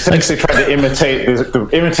 It was essentially trying to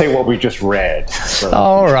imitate what we just read. So.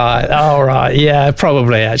 All right. Yeah,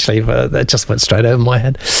 probably, actually, but that just went straight over my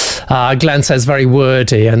head. Glenn says very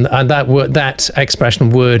wordy, and that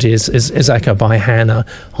expression wordy is echoed by Hannah.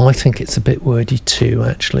 I think it's a bit wordy too,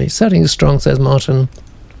 actually. Setting is strong, says Martin.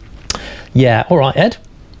 Yeah, all right, Ed.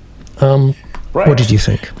 Right. What did you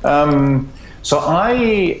think? So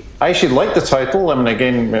I actually like the title. I mean,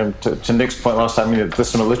 again, to Nick's point last time, there's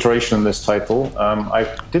some alliteration in this title. I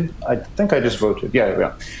think I just voted.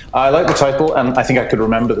 Yeah. I like the title, and I think I could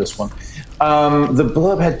remember this one. The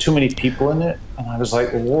blurb had too many people in it, and I was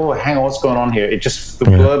like, whoa, hang on, what's going on here? The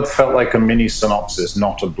blurb felt like a mini synopsis,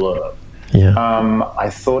 not a blurb. Yeah.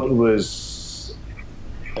 I thought it was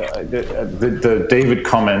the David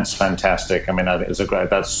comments fantastic. I mean, I think it's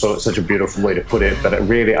that's such a beautiful way to put it. But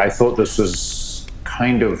I thought this was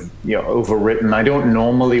kind of overwritten. I don't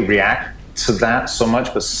normally react to that so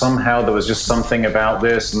much, but somehow there was just something about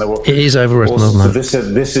this, and there were. It is overwritten, isn't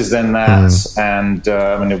it? This is then that, and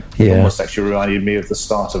it almost actually reminded me of the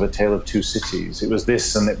start of A Tale of Two Cities. It was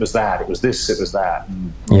this and it was that. It was this, it was that.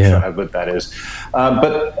 I'm not sure how good that is,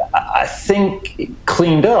 but I think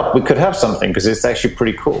cleaned up, we could have something because it's actually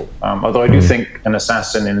pretty cool. Although I do think an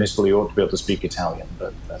assassin in Italy ought to be able to speak Italian,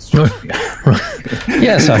 but that's just,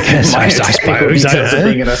 yes, I guess. I suppose.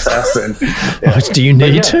 Being an assassin. Yeah. Do you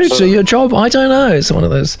need to do your job? I don't know. It's one of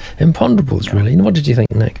those imponderables, really. What did you think,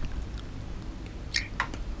 Nick?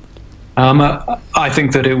 I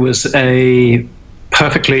think that it was a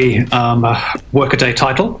perfectly workaday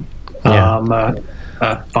title.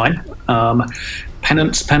 Fine.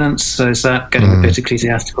 Penance, is that getting a bit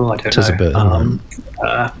ecclesiastical? I don't know. A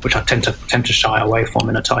bit, which I tend to shy away from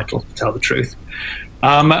in a title, to tell the truth.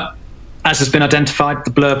 As has been identified,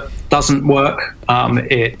 the blurb doesn't work.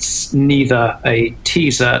 It's neither a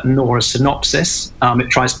teaser nor a synopsis. It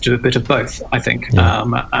tries to do a bit of both, I think,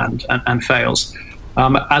 and fails.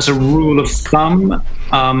 As a rule of thumb,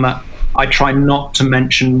 I try not to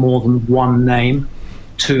mention more than one name,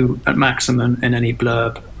 two at maximum, in any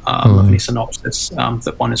blurb of any synopsis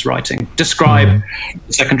that one is writing. Describe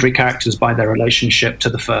the secondary characters by their relationship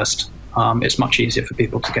to the first. It's much easier for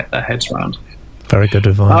people to get their heads around. Very good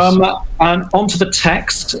advice. And onto the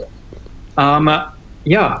text.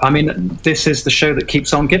 This is the show that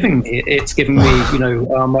keeps on giving me. It's giving me,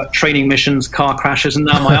 training missions, car crashes, and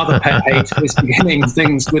now my other pet hate is beginning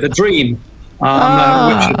things with a dream,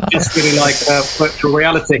 which is just really like virtual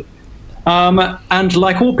reality. And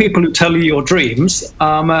like all people who tell you your dreams,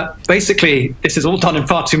 basically this is all done in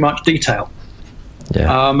far too much detail.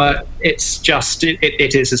 Yeah. It's just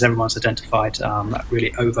it is, as everyone's identified,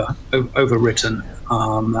 really overwritten,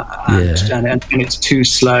 and it's too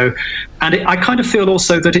slow. And I kind of feel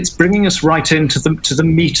also that it's bringing us right into the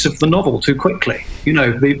meat of the novel too quickly.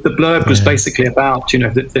 The blurb was basically about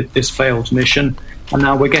this failed mission, and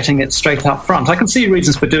now we're getting it straight up front. I can see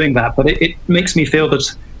reasons for doing that, but it makes me feel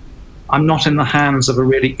that I'm not in the hands of a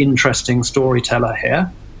really interesting storyteller here.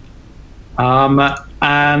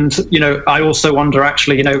 And I also wonder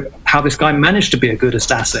actually, how this guy managed to be a good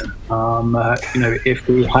assassin. If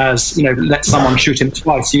he has, let someone shoot him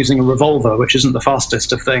twice using a revolver, which isn't the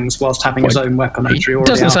fastest of things, whilst having his own weaponry. It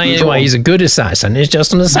doesn't say anyway he's a good assassin. He's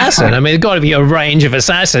just an assassin. I mean, there's got to be a range of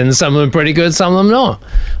assassins. Some of them pretty good, some of them not.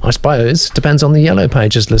 I suppose depends on the Yellow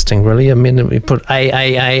Pages listing, really. I mean, we put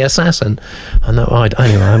AAA assassin. Anyway,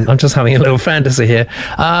 I'm just having a little fantasy here.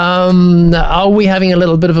 Are we having a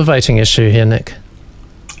little bit of a voting issue here, Nick?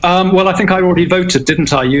 Well, I think I already voted,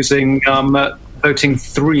 didn't I, using voting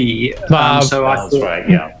 3. That's right,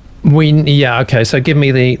 yeah. Okay, so give me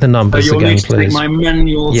the numbers again, please. Take my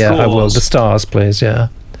manual scores. I will. The stars, please, yeah.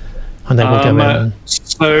 And then we'll go in.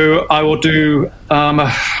 So I will do,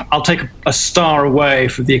 I'll take a star away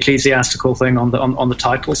from the ecclesiastical thing on the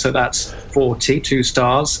title, so that's 40, 2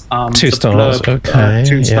 stars. 2 stars, blurb, okay.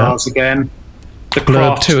 2 stars again. The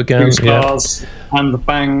blurb, 2 again, 2 stars, and the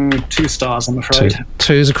bang, 2 stars, I'm afraid.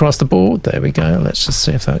 2s across the board, there we go. Let's just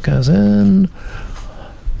see if that goes in.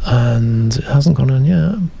 And it hasn't gone in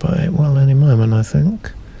yet, but it will any moment, I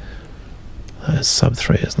think. It's sub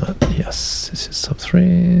 3, isn't it? Yes, this is sub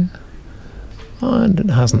 3. And it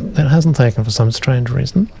hasn't taken for some strange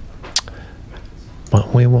reason.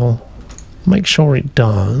 But we will make sure it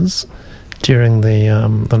does during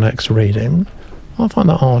the next reading. I find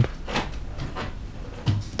that odd.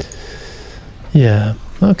 Yeah,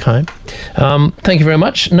 okay. Thank you very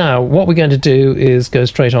much. Now, what we're going to do is go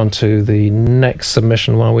straight on to the next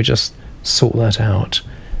submission while we just sort that out.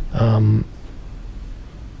 There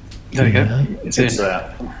we go.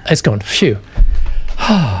 It's gone. Phew.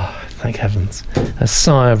 Thank heavens. A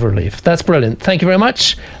sigh of relief. That's brilliant. Thank you very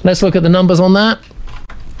much. Let's look at the numbers on that.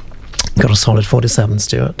 Got a solid 47,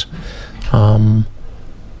 Stuart.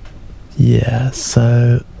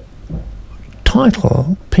 So...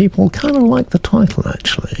 title, people kind of like the title,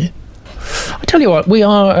 actually. I tell you what, we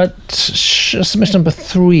are at submission number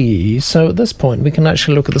 3, so at this point we can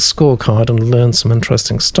actually look at the scorecard and learn some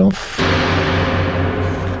interesting stuff.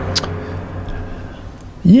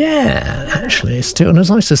 Yeah, actually, Stuart,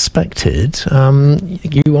 as I suspected,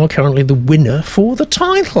 you are currently the winner for the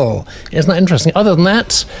title. Isn't that interesting? Other than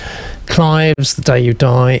that, Clive's The Day You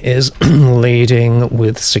Die is leading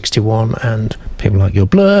with 61, and people like your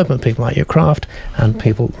blurb, and people like your craft, and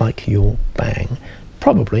people like your bang.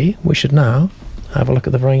 Probably we should now have a look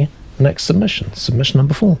at the very next submission. Submission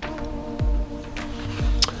number 4.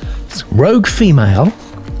 It's Rogue Female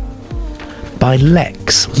by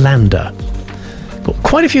Lex Lander. Got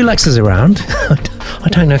quite a few Lexes around. I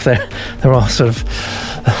don't know if there are sort of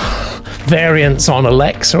variants on a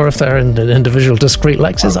Lex or if they're individual discrete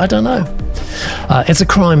Lexes, I don't know. It's a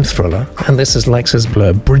crime thriller, and this is Lex's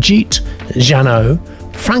blurb. Brigitte Jeannot,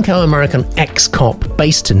 Franco-American ex-cop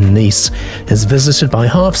based in Nice, is visited by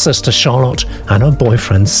half-sister Charlotte and her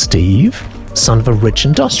boyfriend Steve, son of a rich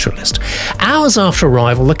industrialist. Hours after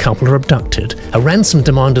arrival, the couple are abducted. A ransom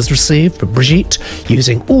demand is received, but Brigitte,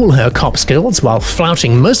 using all her cop skills while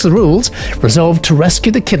flouting most of the rules, resolved to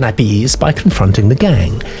rescue the kidnappees by confronting the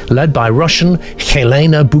gang, led by Russian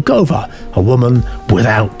Helena Bukova, a woman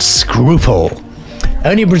without scruple.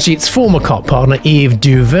 Only Brigitte's former cop partner, Yves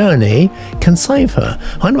Duvernay, can save her.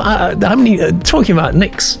 Talking about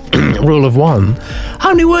Nick's rule of one,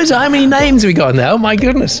 how many names have we got now? My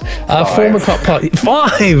goodness. Former cop partner,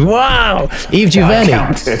 5, wow. Yves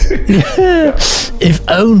Duvernay. If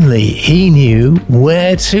only he knew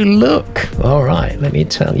where to look. All right, let me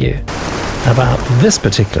tell you about this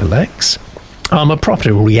particular Lex. I'm a property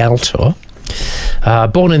realtor.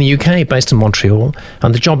 Born in the UK, based in Montreal,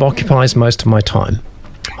 and the job occupies most of my time.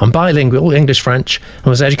 I'm bilingual, English-French, and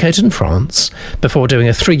was educated in France before doing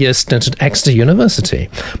a 3-year stint at Exeter University.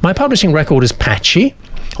 My publishing record is patchy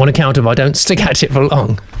on account of I don't stick at it for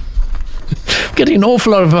long. Getting an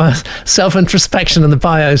awful lot of self-introspection in the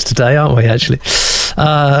bios today, aren't we, actually?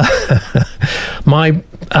 My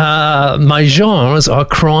genres are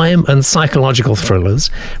crime and psychological thrillers.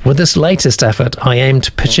 With this latest effort, I aim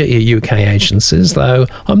to pitch it at UK agencies, though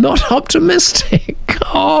I'm not optimistic.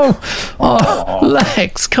 Oh,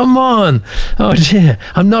 Lex, come on. Oh, dear.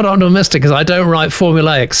 I'm not optimistic because I don't write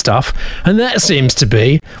formulaic stuff, and that seems to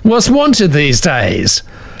be what's wanted these days.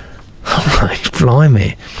 Oh, my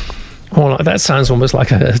blimey. Well, that sounds almost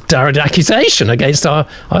like a direct accusation against our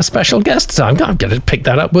special guest. So I'm going to pick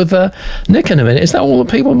that up with Nick in a minute. Is that all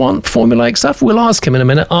that people want, formulaic stuff? We'll ask him in a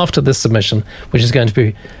minute after this submission, which is going to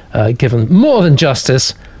be given more than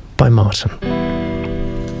justice by Martin.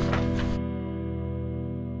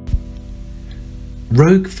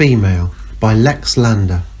 Rogue Female by Lex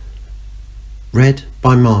Lander. Read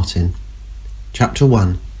by Martin. Chapter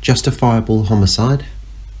 1. Justifiable Homicide.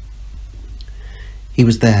 He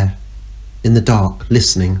was there, in the dark,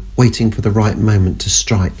 listening, waiting for the right moment to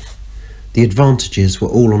strike. The advantages were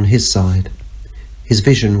all on his side. His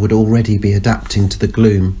vision would already be adapting to the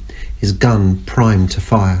gloom, his gun primed to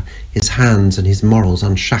fire, his hands and his morals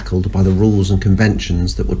unshackled by the rules and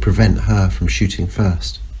conventions that would prevent her from shooting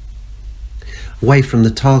first. Away from the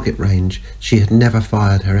target range, she had never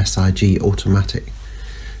fired her SIG automatic,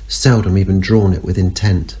 seldom even drawn it with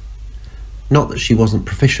intent. Not that she wasn't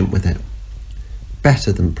proficient with it.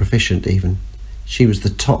 Better than proficient even. She was the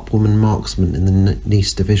top woman marksman in the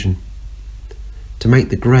Nice division. To make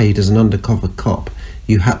the grade as an undercover cop,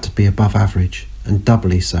 you had to be above average, and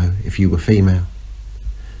doubly so if you were female.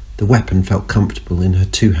 The weapon felt comfortable in her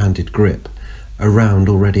two-handed grip, a round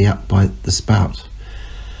already up by the spout.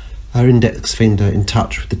 Her index finger in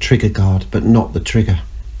touch with the trigger guard, but not the trigger.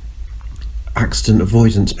 Accident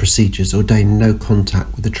avoidance procedures ordained no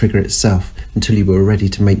contact with the trigger itself until you were ready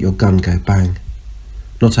to make your gun go bang.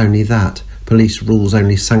 Not only that, police rules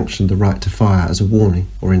only sanctioned the right to fire as a warning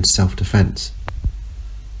or in self-defence.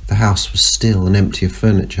 The house was still and empty of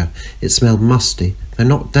furniture. It smelled musty, though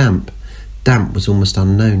not damp. Damp was almost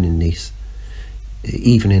unknown in Nice,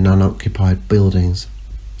 even in unoccupied buildings.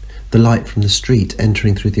 The light from the street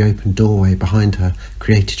entering through the open doorway behind her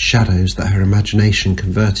created shadows that her imagination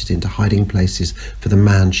converted into hiding places for the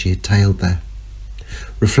man she had tailed there.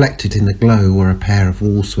 Reflected in the glow were a pair of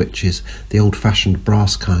wall switches, the old-fashioned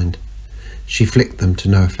brass kind. She flicked them to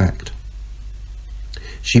no effect.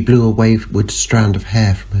 She blew a wayward strand of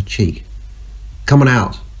hair from her cheek. "Come on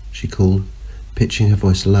out," she called, pitching her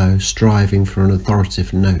voice low, striving for an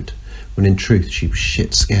authoritative note, when in truth she was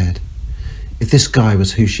shit scared. If this guy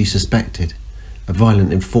was who she suspected, a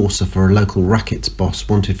violent enforcer for a local rackets boss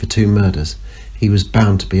wanted for 2 murders, he was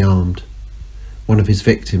bound to be armed. One of his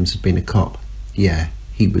victims had been a cop. Yeah,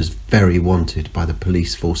 he was very wanted by the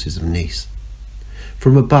police forces of Nice.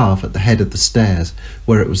 From above, at the head of the stairs,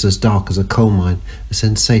 where it was as dark as a coal mine, a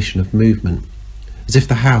sensation of movement, as if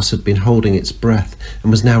the house had been holding its breath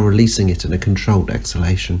and was now releasing it in a controlled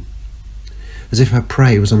exhalation. As if her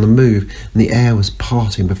prey was on the move and the air was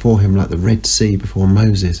parting before him like the Red Sea before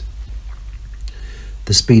Moses.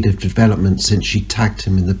 The speed of development since she tagged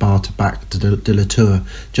him in the bar tabac de la Tour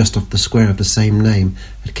just off the square of the same name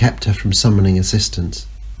had kept her from summoning assistance.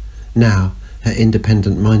 Now, her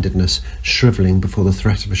independent-mindedness shrivelling before the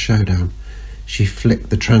threat of a showdown, she flicked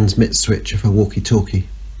the transmit switch of her walkie-talkie.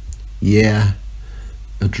 "Yeah,"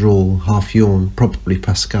 a drawl, half-yawn, probably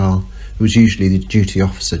Pascal, who was usually the duty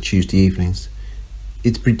officer Tuesday evenings.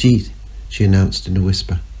 "It's Brigitte," she announced in a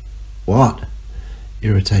whisper. What?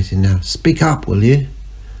 Irritated now. Speak up, will you?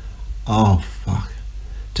 Oh, fuck.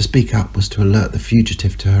 To speak up was to alert the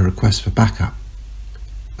fugitive to her request for backup.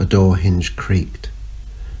 A door hinge creaked,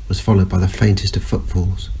 was followed by the faintest of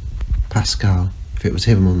footfalls. Pascal, if it was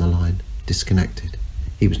him on the line, disconnected.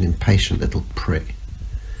 He was an impatient little prick.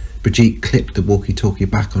 Brigitte clipped the walkie-talkie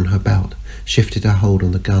back on her belt, shifted her hold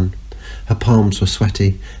on the gun. Her palms were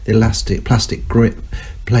sweaty, the elastic plastic grip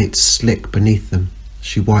plates slick beneath them.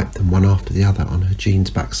 She wiped them one after the other on her jeans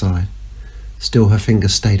backside. Still her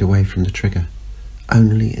fingers stayed away from the trigger,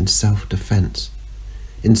 only in self-defence.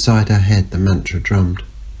 Inside her head the mantra drummed.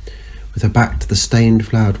 With her back to the stained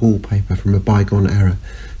flowered wallpaper from a bygone era,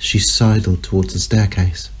 she sidled towards the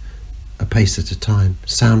staircase. A pace at a time,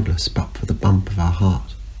 soundless but for the bump of her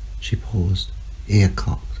heart. She paused, ear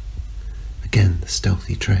cocked. Again the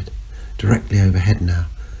stealthy tread, directly overhead now.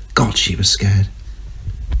 God, she was scared.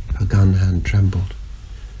 Her gun hand trembled.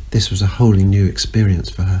 This was a wholly new experience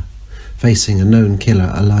for her, facing a known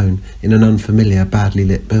killer alone in an unfamiliar, badly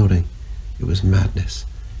lit building. It was madness.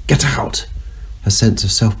 Get out! Her sense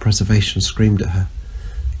of self-preservation screamed at her.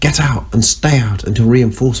 Get out and stay out until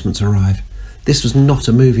reinforcements arrive. This was not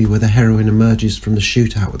a movie where the heroine emerges from the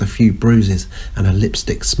shootout with a few bruises and her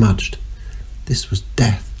lipstick smudged. This was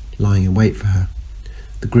death lying in wait for her.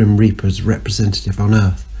 The Grim Reaper's representative on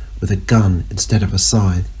Earth with a gun instead of a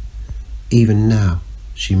scythe. Even now,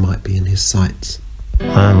 she might be in his sights.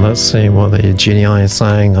 And let's see what the genii is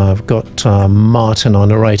saying. I've got Martin, our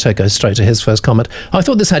narrator, goes straight to his first comment. I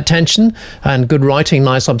thought this had tension and good writing,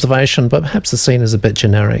 nice observation, but perhaps the scene is a bit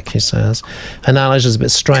generic, he says. Analogy is a bit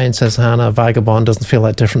strange, says Hannah. Vagabond doesn't feel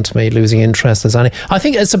that different to me. Losing interest, says Annie. I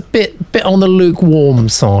think it's a bit on the lukewarm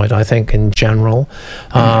side, I think, in general.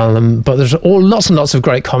 But there's lots and lots of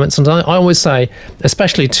great comments. And I always say,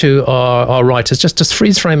 especially to our writers, just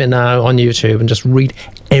freeze frame it now on YouTube and just read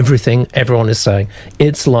everything everyone is saying.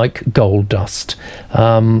 It's like gold dust.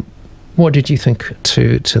 What did you think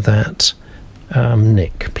to that,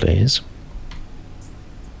 Nick, please?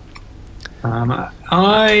 Rogue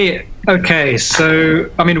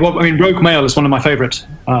Male is one of my favourite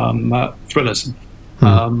thrillers.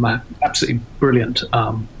 Absolutely brilliant.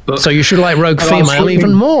 But so you should like Rogue Female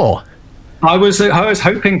even more. I was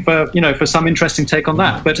hoping for some interesting take on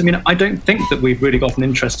that, but I don't think that we've really got an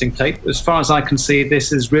interesting take. As far as I can see,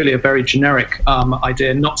 this is really a very generic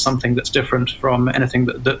idea, not something that's different from anything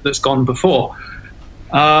that's gone before.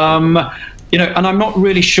 And I'm not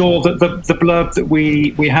really sure that the blurb that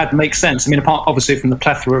we had makes sense. Apart obviously from the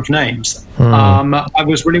plethora of names, I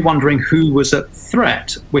was really wondering who was at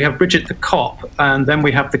threat. We have Bridget the cop, and then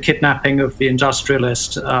we have the kidnapping of the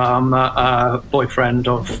industrialist boyfriend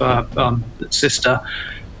of sister.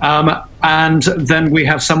 And then we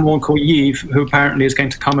have someone called Yves, who apparently is going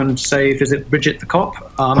to come and save, is it Bridget the cop?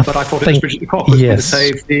 But I thought it was Bridget the cop who was going to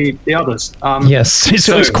save the others. Yes,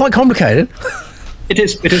 so it's quite complicated. It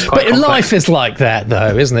is quite complex. But life is like that,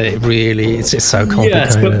 though, isn't it? It really, it's just so complicated.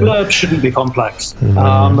 Yes, but blurb shouldn't be complex.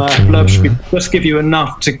 Blurb should just give you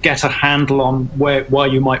enough to get a handle on why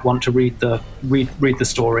you might want to read the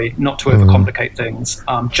story, not to overcomplicate things.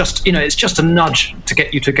 It's just a nudge to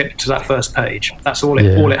get you to that first page. That's all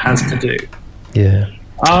it has to do. Yeah.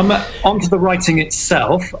 Onto the writing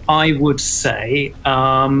itself, I would say.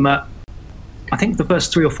 I think the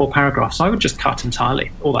first 3 or 4 paragraphs I would just cut entirely.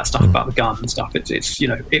 All that stuff about the gun and stuff.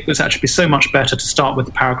 It was actually so much better to start with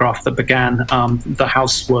the paragraph that began. The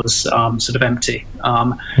house was sort of empty,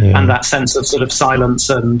 and that sense of sort of silence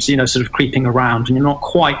and sort of creeping around, and you're not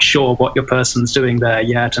quite sure what your person's doing there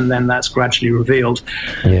yet, and then that's gradually revealed.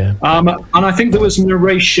 Yeah. And I think there was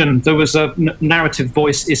narration. There was a narrative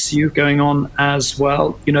voice issue going on as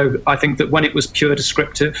well. I think that when it was pure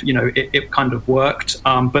descriptive, it kind of worked.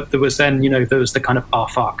 But there was then there was the kind of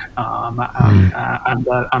fuck, and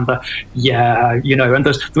there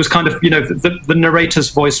was kind of the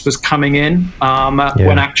narrator's voice was coming in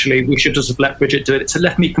when actually we should just have let Bridget do it. So it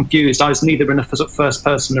left me confused. I was neither in a first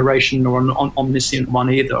person narration or an omniscient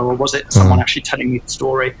one either, or was it someone actually telling me the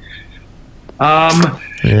story?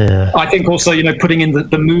 I think also, putting in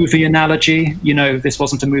the movie analogy, this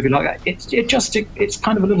wasn't a movie like that. It's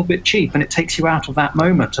kind of a little bit cheap, and it takes you out of that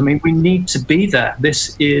moment. We need to be there.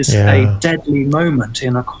 This is a deadly moment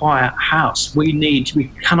in a quiet house. We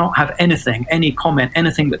cannot have anything, any comment,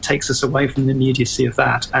 anything that takes us away from the immediacy of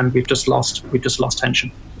that, and we've just lost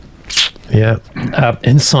tension. Yeah,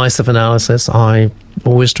 incisive analysis. I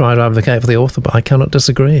always try to advocate for the author, but I cannot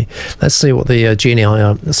disagree. Let's see what the genii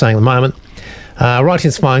are saying at the moment.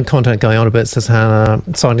 Writing's fine, content going on a bit, says Hannah.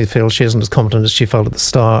 Suddenly feels she isn't as confident as she felt at the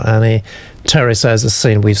start, Annie. Terry says, a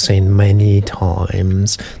scene we've seen many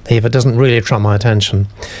times. Eva doesn't really attract my attention.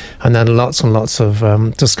 And then lots and lots of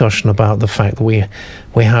discussion about the fact that we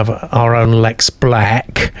have our own Lex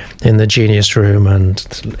Black in the Genius Room,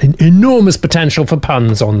 and enormous potential for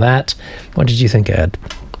puns on that. What did you think, Ed?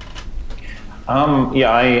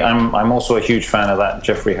 I'm also a huge fan of that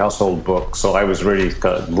Jeffrey Household book. So I was really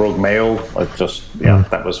Rogue Male.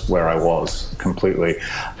 That was where I was completely.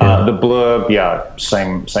 The blurb,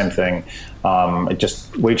 same thing.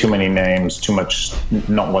 Just way too many names, too much,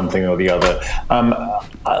 not one thing or the other.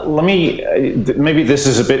 Maybe this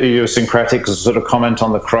is a bit idiosyncratic, sort of comment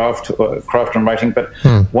on the craft and writing, but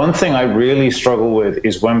one thing I really struggle with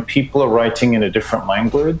is when people are writing in a different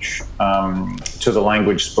language to the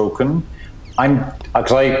language spoken.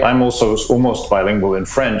 I'm also almost bilingual in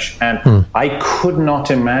French, and I could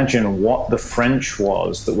not imagine what the French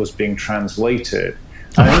was that was being translated.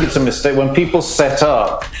 I think it's a mistake when people set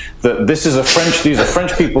up that these are French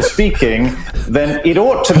people speaking. Then it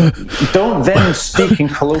ought to don't then speak in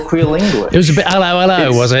colloquial English. It was a bit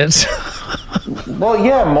hello, was it? Well,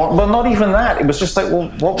 yeah, but not even that. It was just like, well,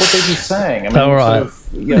 what would they be saying? I mean, right.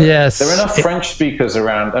 Yes, there are enough French speakers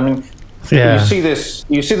around. I mean. Yeah. You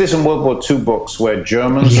see this in World War II books where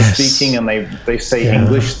Germans are speaking and they say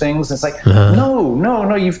English things. It's like,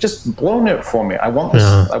 no, you've just blown it for me. I want this.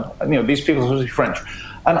 These people are supposed to be French,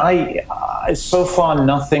 and I so far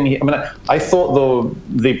nothing. I mean, I thought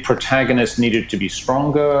the protagonist needed to be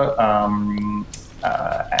stronger, and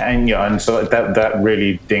so that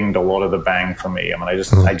really dinged a lot of the bang for me. I mean,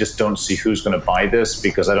 I just don't see who's going to buy this,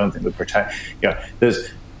 because I don't think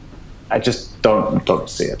I just don't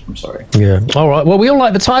see it. I'm sorry. Yeah. All right. Well, we all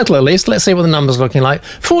like the title at least. Let's see what the number's looking like.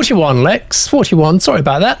 41, Lex. 41. Sorry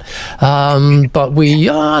about that. But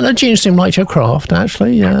the Genius Room liked your craft,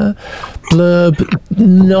 actually. Blurb.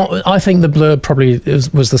 I think the blurb probably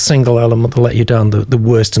was the single element that let you down the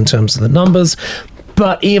worst in terms of the numbers.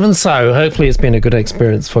 But even so, hopefully it's been a good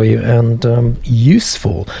experience for you and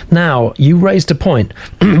useful. Now, you raised a point.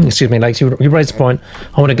 Excuse me, Lex. You raised a point.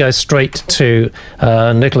 I want to go straight to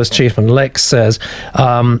Nicholas Chiefman. Lex says,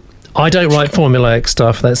 I don't write formulaic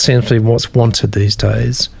stuff. That seems to be what's wanted these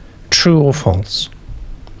days. True or false?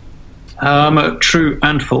 True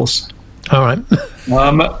and false. All right.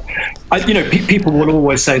 People will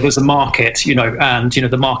always say there's a market, and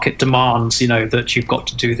the market demands, that you've got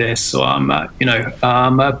to do this. But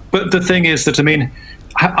the thing is that, I mean,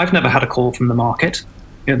 I've never had a call from the market.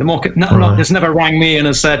 The market has never rang me and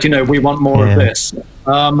has said, we want more of this.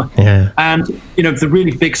 And the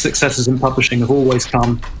really big successes in publishing have always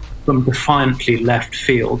come from defiantly left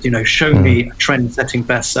field. Show me a trend-setting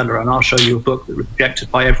bestseller, and I'll show you a book that was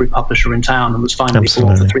rejected by every publisher in town and was finally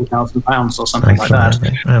bought for £3,000 or something like that.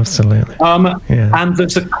 Absolutely. And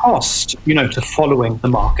there's a cost, to following the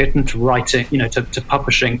market and to writing, to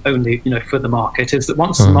publishing only, for the market. Is that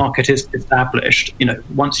once the market is established,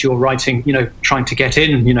 once you're writing, trying to get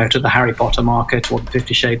in, to the Harry Potter market or the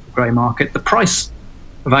 50 Shades of Grey market, the price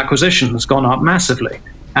of acquisition has gone up massively.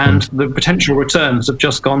 And the potential returns have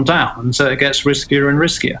just gone down, and so it gets riskier and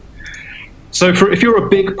riskier. So if you're a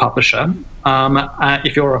big publisher,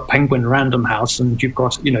 if you're a Penguin Random House and you've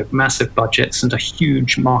got massive budgets and a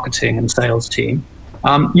huge marketing and sales team,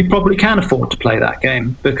 you probably can afford to play that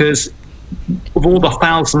game, because of all the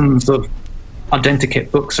thousands of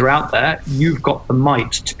identikit books are out there, you've got the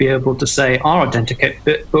might to be able to say our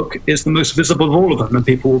identikit book is the most visible of all of them, and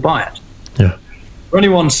people will buy it. Yeah. For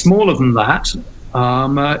anyone smaller than that,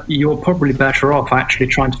 you're probably better off actually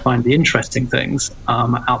trying to find the interesting things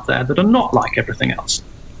out there that are not like everything else,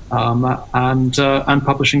 and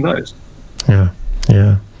publishing those.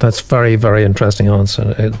 Yeah, that's very, very interesting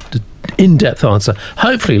answer. In-depth answer.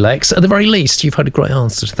 Hopefully, Lex, at the very least, you've had a great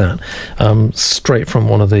answer to that, straight from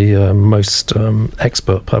one of the most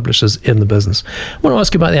expert publishers in the business. I want to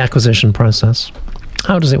ask you about the acquisition process.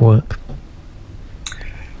 How does it work?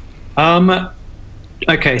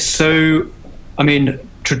 Okay, so I mean,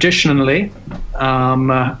 traditionally,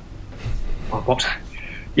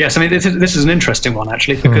 Yes, I mean, this is an interesting one,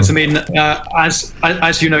 actually, because I mean,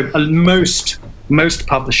 as you know, most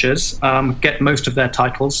publishers get most of their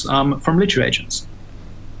titles from literary agents.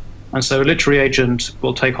 And so a literary agent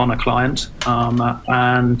will take on a client and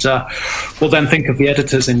will then think of the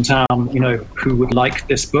editors in town, you know, who would like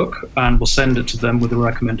this book, and will send it to them with a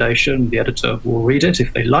recommendation. The editor will read it.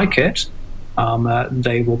 If they like it,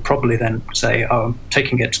 they will probably then say, oh, I'm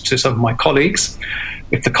taking it to some of my colleagues.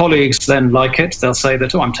 If the colleagues then like it, they'll say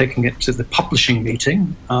that, oh, I'm taking it to the publishing meeting,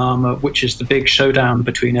 which is the big showdown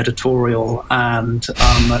between editorial and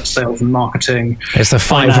sales and marketing. It's the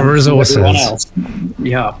fight for resources.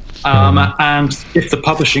 Yeah. And if the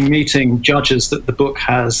publishing meeting judges that the book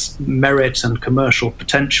has merit and commercial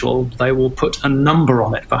potential, they will put a number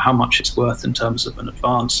on it for how much it's worth in terms of an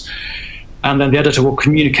advance. And then the editor will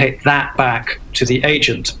communicate that back to the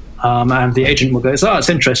agent. And the agent will go, oh, it's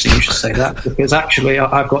interesting you should say that, because actually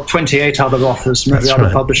I've got 28 other offers from every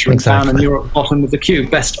other publisher in town, and you're at the bottom of the queue.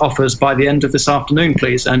 Best offers by the end of this afternoon,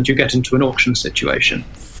 please. And you get into an auction situation.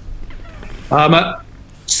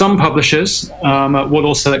 Some publishers will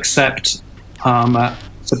also accept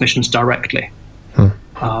submissions directly.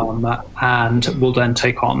 And will then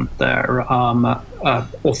take on their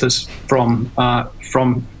authors from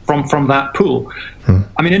that pool.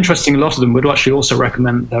 I mean, interesting, a lot of them would actually also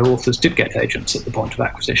recommend their authors did get agents at the point of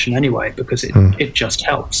acquisition anyway, because it just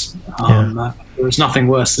helps. There's nothing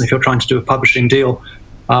worse than if you're trying to do a publishing deal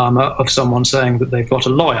of someone saying that they've got a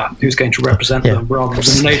lawyer who's going to represent them rather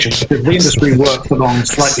than an agent, because the industry works along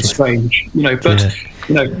slightly strange,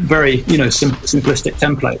 very, simplistic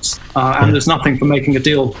templates. And there's nothing for making a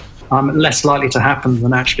deal less likely to happen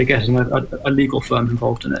than actually getting a legal firm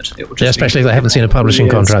involved in it. It would just especially if they haven't seen a publishing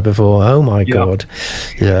contract before. Oh my God.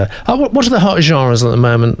 Yeah. What are the hot genres at the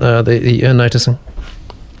moment that you're noticing?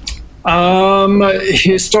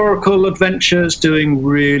 Historical adventures doing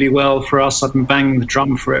really well for us. I've been banging the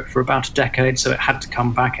drum for it for about a decade, so it had to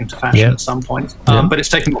come back into fashion at some point. But it's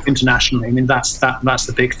taken off internationally. I mean, that's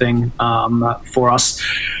the big thing for us.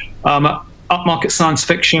 Upmarket science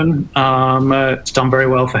fiction, it's done very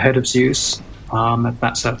well for Head of Zeus.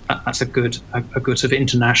 That's a good sort of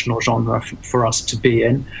international genre for us to be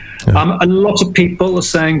in. A lot of people are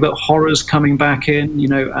saying that horror's coming back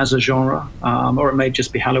in, as a genre, or it may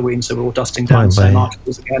just be Halloween, so we're all dusting down the same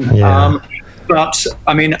articles again. But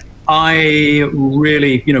I mean, I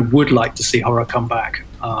really, would like to see horror come back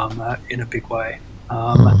in a big way.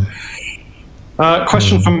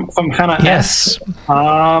 Question from Hannah S.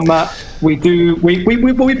 We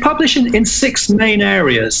publish in 6 main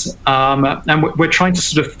areas, and we're trying to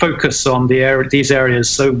sort of focus on these areas.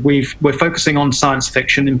 So we're focusing on science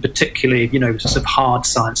fiction, in particularly, sort of hard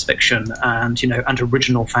science fiction and and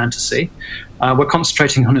original fantasy. We're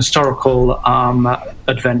concentrating on historical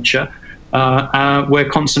adventure. We're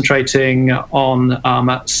concentrating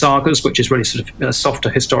on sagas, which is really sort of softer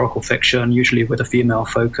historical fiction, usually with a female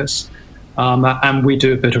focus. And we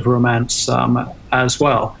do a bit of romance as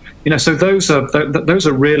well. So those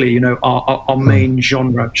are really our main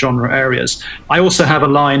genre areas. I also have a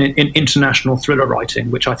line in international thriller writing,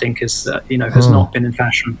 which I think is has not been in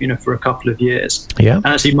fashion for a couple of years. And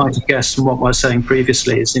as you might have guessed from what I was saying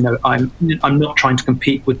previously, is I'm not trying to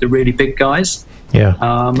compete with the really big guys. You're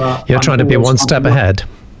trying to be one step ahead.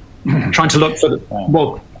 Trying to look for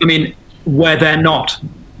where they're not.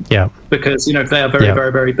 Because they are very,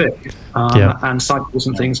 very, very big, and cycles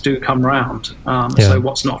and things do come round. So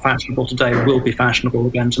what's not fashionable today will be fashionable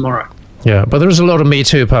again tomorrow. Yeah, but there's a lot of Me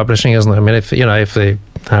Too publishing, isn't there? I mean, if the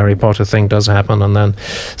Harry Potter thing does happen, and then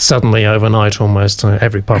suddenly overnight, almost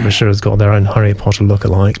every publisher has got their own Harry Potter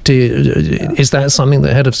lookalike. Is that something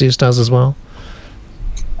that Head of Zeus does as well?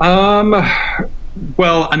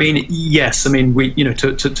 Well, I mean, yes. I mean, we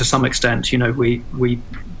to some extent, we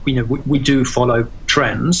do follow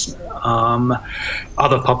trends.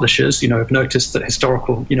 Other publishers, have noticed that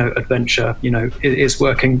historical, adventure, is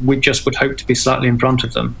working. We just would hope to be slightly in front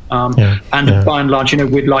of them. And by and large,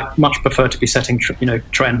 we'd much prefer to be setting,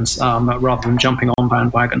 trends rather than jumping on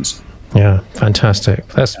bandwagons. Yeah, fantastic.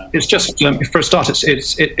 It's just for a start,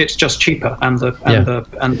 it's just cheaper, and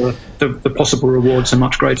the possible rewards are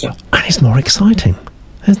much greater. And it's more exciting,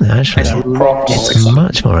 isn't it? Actually, it's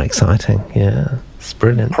much more exciting. Yeah. It's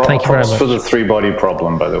brilliant. Thank you very much. For the 3-body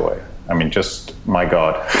problem, by the way. I mean, just my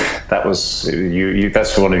God, that was you.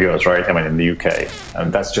 That's one of yours, right? I mean, in the UK,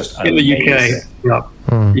 and that's just amazing. In the UK. No,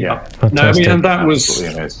 I mean, and that was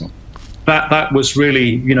amazing. That was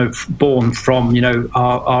really, born from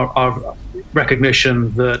our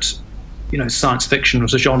recognition that science fiction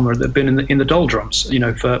was a genre that had been in the doldrums,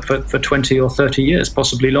 for 20 or 30 years,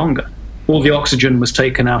 possibly longer. All the oxygen was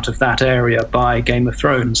taken out of that area by Game of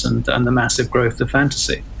Thrones and the massive growth of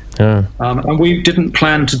fantasy. And we didn't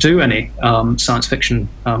plan to do any science fiction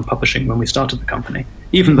publishing when we started the company,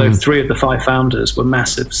 even though 3 of the 5 founders were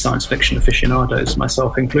massive science fiction aficionados,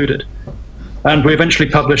 myself included. And we eventually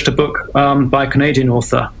published a book by a Canadian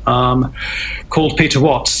author called Peter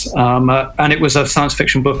Watts, and it was a science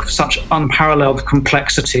fiction book of such unparalleled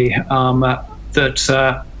complexity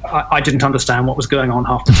that I didn't understand what was going on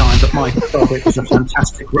half the time, but my God, it was a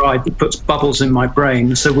fantastic ride that puts bubbles in my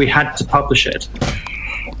brain, so we had to publish it.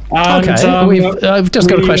 And, I've just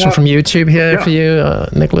got a question from YouTube here for you,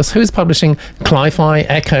 Nicholas. Who's publishing cli-fi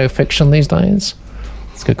echo fiction these days?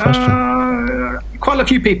 That's a good question. Quite a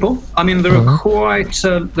few people. I mean, there are quite,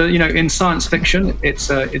 in science fiction, it's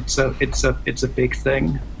a big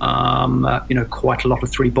thing. Quite a lot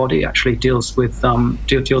of Three-Body actually deals with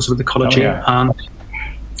ecology.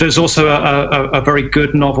 There's also a very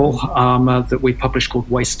good novel that we published called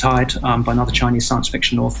Waste Tide by another Chinese science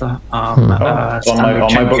fiction author. On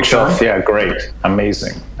my bookshelf. Yeah, great,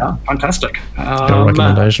 amazing, fantastic. Got a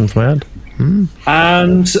recommendation from Ed.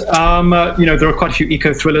 And there are quite a few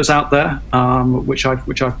eco thrillers out there, which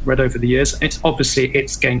I've read over the years. It's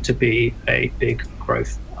going to be a big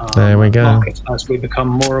growth there we go. market as we become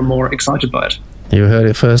more and more excited by it. You heard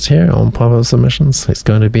it first here on Pop-Up Submissions. It's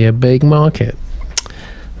going to be a big market.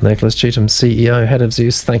 Nicholas Cheetham, CEO, head of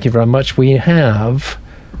Zeus. Thank you very much. We've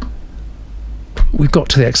got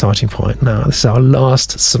to the exciting point now. This is our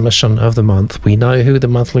last submission of the month. We know who the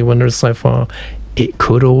monthly winner is so far. It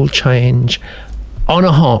could all change on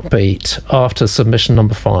a heartbeat after submission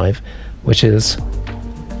number 5, which is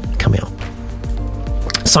coming up.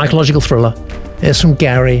 Psychological thriller. It's from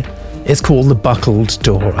Gary. It's called The Buckled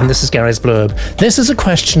Door, and this is Gary's blurb. This is a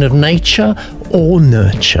question of nature or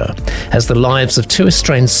nurture, as the lives of two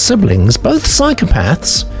estranged siblings, both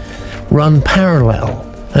psychopaths, run parallel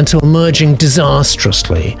until merging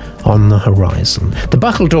disastrously on the horizon. The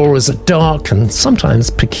Buckled Door is a dark and sometimes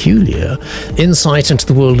peculiar insight into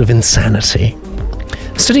the world of insanity.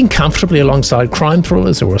 Sitting comfortably alongside crime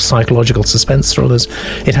thrillers or psychological suspense thrillers,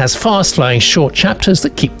 it has fast-flowing short chapters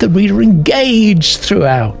that keep the reader engaged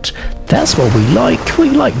throughout. That's what we like. We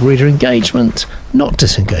like reader engagement, not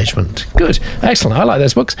disengagement. Good. Excellent. I like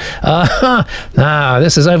those books.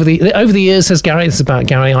 This is over the years, says Gary. This is about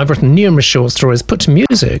Gary. I've written numerous short stories put to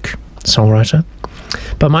music, songwriter.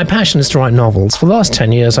 But my passion is to write novels. For the last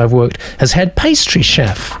 10 years, I've worked as head pastry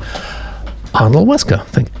chef. Arnold Wesker.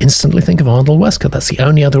 Instantly think of Arnold Wesker. That's the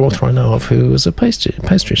only other author I know of who was a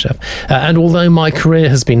pastry chef. And although my career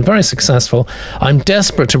has been very successful, I'm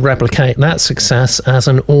desperate to replicate that success as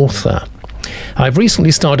an author. I've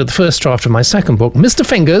recently started the first draft of my second book, Mr.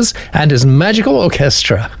 Fingers and His Magical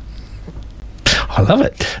Orchestra. I love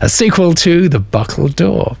it. A sequel to The Buckled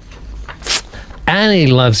Door. Annie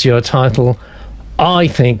loves your title. I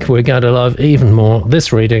think we're going to love even more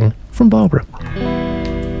this reading from Barbara.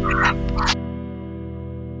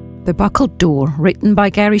 The Buckled Door, written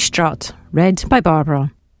by Gary Strutt, read by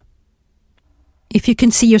Barbara. If you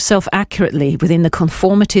can see yourself accurately within the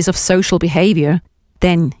conformities of social behaviour,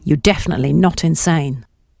 then you're definitely not insane.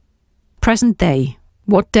 Present day.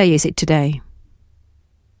 What day is it today?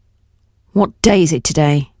 What day is it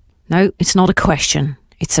today? No, it's not a question.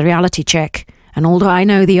 It's a reality check. And although I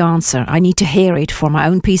know the answer, I need to hear it for my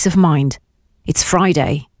own peace of mind. It's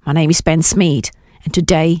Friday. My name is Ben Smead, and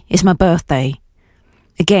today is my birthday.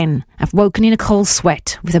 Again, I've woken in a cold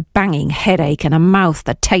sweat with a banging headache and a mouth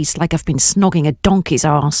that tastes like I've been snogging a donkey's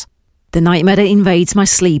arse. The nightmare that invades my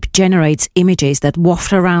sleep generates images that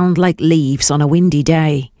waft around like leaves on a windy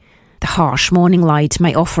day. The harsh morning light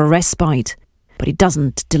may offer respite, but it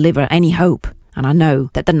doesn't deliver any hope, and I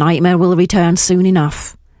know that the nightmare will return soon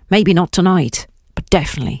enough. Maybe not tonight, but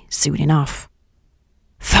definitely soon enough.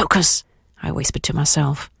 Focus, I whispered to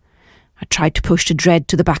myself. I tried to push the dread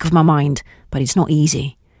to the back of my mind, but it's not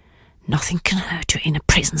easy. Nothing can hurt you in a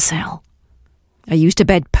prison cell. I used a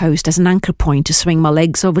bedpost as an anchor point to swing my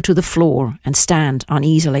legs over to the floor and stand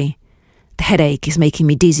uneasily. The headache is making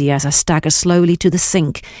me dizzy as I stagger slowly to the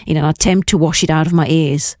sink in an attempt to wash it out of my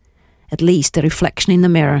ears. At least the reflection in the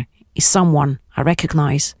mirror is someone I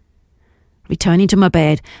recognise. Returning to my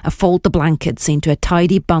bed, I fold the blankets into a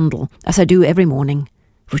tidy bundle as I do every morning.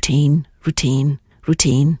 Routine, routine,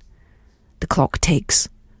 routine. The clock ticks.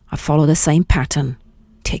 I follow the same pattern.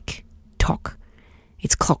 Tick, tock.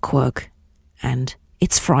 It's clockwork. And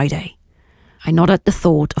it's Friday. I nod at the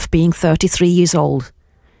thought of being 33 years old.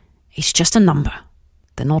 It's just a number.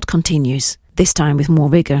 The nod continues, this time with more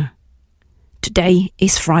vigour. Today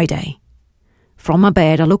is Friday. From my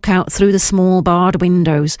bed, I look out through the small barred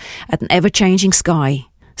windows at an ever-changing sky.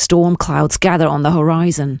 Storm clouds gather on the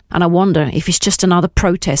horizon, and I wonder if it's just another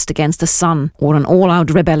protest against the sun or an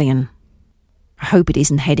all-out rebellion. I hope it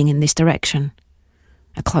isn't heading in this direction.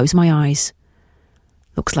 I close my eyes.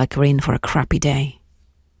 Looks like we're in for a crappy day.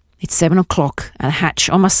 It's 7 o'clock, and a hatch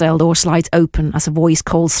on my cell door slides open as a voice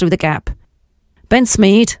calls through the gap. Ben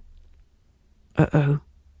Smead. Uh-oh.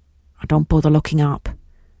 I don't bother looking up.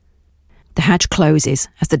 The hatch closes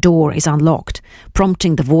as the door is unlocked,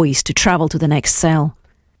 prompting the voice to travel to the next cell.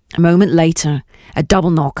 A moment later, a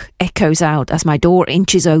double knock echoes out as my door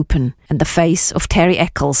inches open and the face of Terry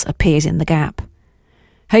Eccles appears in the gap.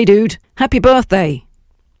 "Hey dude, happy birthday!"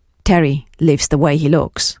 Terry lives the way he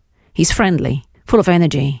looks. He's friendly, full of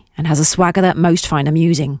energy, and has a swagger that most find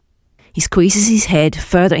amusing. He squeezes his head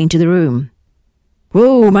further into the room.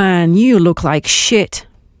 "Whoa, man, you look like shit."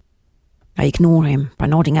 I ignore him by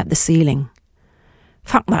nodding at the ceiling.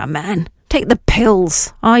 "Fuck that, man. Take the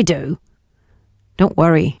pills. I do." "Don't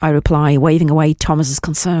worry," I reply, waving away Thomas's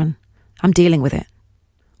concern. "I'm dealing with it."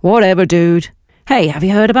 "Whatever, dude. Hey, have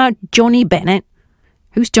you heard about Johnny Bennett?"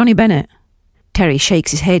 "Who's Johnny Bennett?" Terry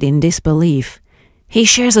shakes his head in disbelief. "He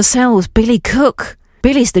shares a cell with Billy Cook.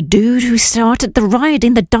 Billy's the dude who started the riot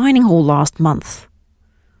in the dining hall last month."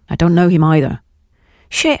 "I don't know him either."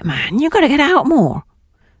 "Shit, man, you gotta get out more."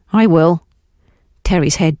 "I will."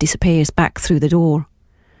 Terry's head disappears back through the door.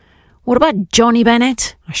 "What about Johnny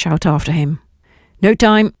Bennett?" I shout after him. "No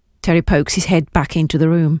time." Terry pokes his head back into the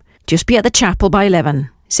room. "Just be at the chapel by 11.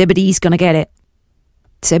 Zebedee's gonna get it."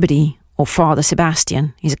 Zebedee, or Father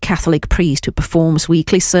Sebastian, is a Catholic priest who performs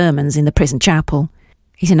weekly sermons in the prison chapel.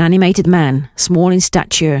 He's an animated man, small in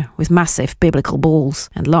stature, with massive biblical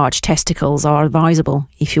balls, and large testicles are advisable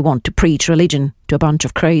if you want to preach religion to a bunch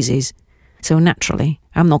of crazies. So naturally,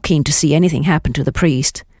 I'm not keen to see anything happen to the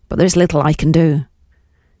priest, but there's little I can do.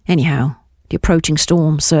 Anyhow, the approaching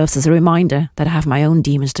storm serves as a reminder that I have my own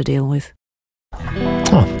demons to deal with.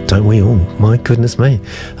 Oh, don't we all? My goodness me.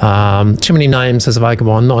 Too many names as a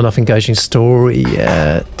vagabond, not enough engaging story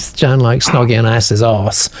yet. Jan likes snogging an ass's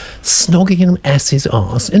arse. Snogging an ass's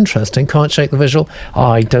arse. Interesting. Can't shake the visual.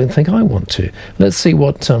 I don't think I want to. Let's see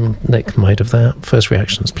what Nick made of that. First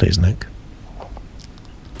reactions, please, Nick.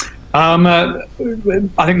 I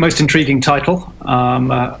think most intriguing title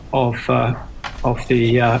of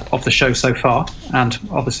the show so far, and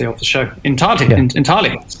obviously of the show entirely.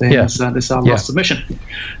 This last submission,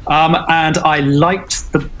 and I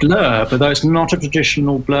liked the blurb, although it's not a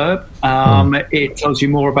traditional blurb. It tells you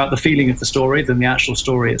more about the feeling of the story than the actual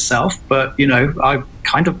story itself. But I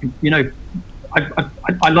kind of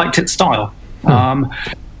I liked its style.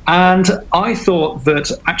 And I thought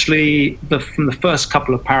that actually, from the first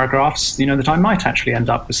couple of paragraphs, that I might actually end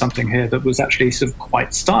up with something here that was actually sort of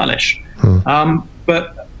quite stylish.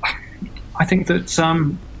 But I think that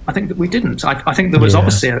we didn't. I think there was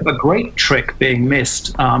obviously a great trick being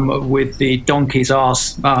missed with the donkey's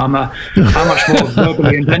arse. How much more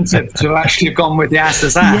verbally inventive to actually have gone with the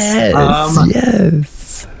ass's ass.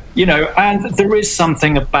 Yes. And there is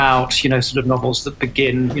something about, sort of novels that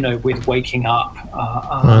begin, with waking up.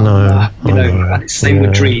 I know. And it's same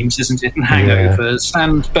with dreams, isn't it? And hangovers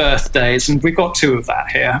and birthdays. And we've got two of that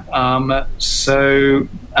here.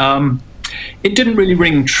 It didn't really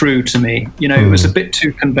ring true to me. It was a bit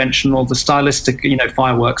too conventional. The stylistic,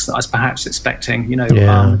 fireworks that I was perhaps expecting,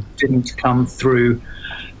 didn't come through.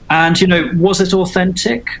 And, was it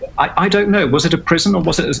authentic? I don't know. Was it a prison, or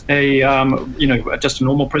was it just a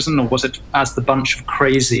normal prison, or was it, as the bunch of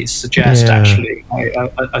crazies suggest, actually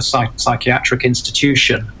a psychiatric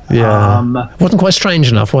institution? Wasn't quite strange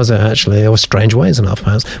enough, was it, actually? Or strange ways enough,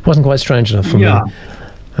 perhaps. Wasn't quite strange enough for me.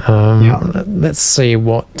 Let's see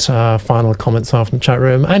what final comments are from the chat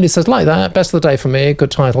room. Andy says, like that, best of the day for me, good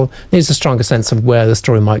title, needs a stronger sense of where the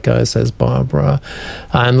story might go, says Barbara.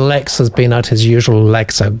 And Lex has been at his usual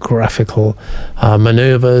lexicographical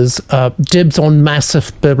manoeuvres. Dibs on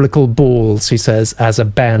massive biblical balls, he says, as a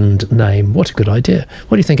band name. What a good idea.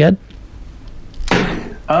 What do you think, Ed?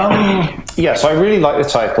 So I really like the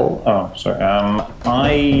title.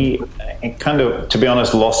 It kind of, to be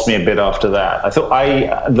honest, lost me a bit after that. I thought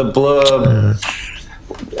the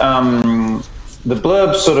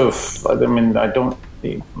blurb sort of,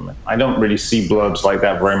 I don't really see blurbs like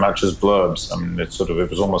that very much as blurbs. It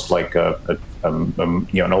was almost like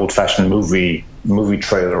an old-fashioned movie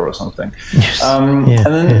trailer or something. And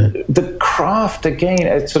then the craft, again,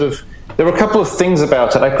 there were a couple of things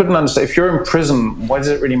about it I couldn't understand. If you're in prison, why does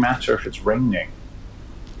it really matter if it's raining?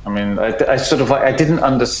 I didn't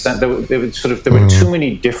understand. There were too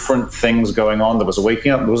many different things going on. There was a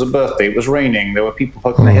waking up, there was a birthday, it was raining, there were people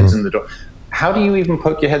poking their heads in the door. How do you even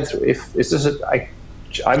poke your head through? I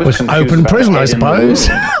was confused. Open prison, I suppose.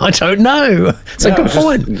 I don't know. It's a good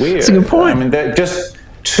point. Weird. It's a good point. There are just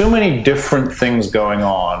too many different things going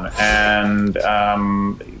on, and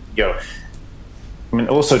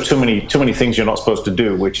also too many things you're not supposed to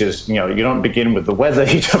do, which is, you don't begin with the weather,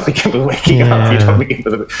 you don't begin with waking up, you don't begin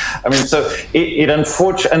with it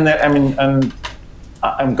unfortunately,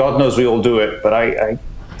 and God knows we all do it, but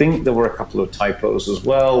think there were a couple of typos as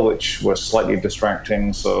well, which were slightly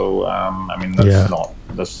distracting. So,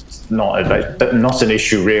 that's not an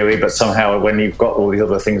issue really, but somehow when you've got all the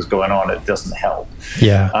other things going on, it doesn't help.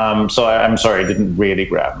 Yeah. So I'm sorry, it didn't really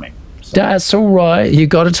grab me. That's all right. You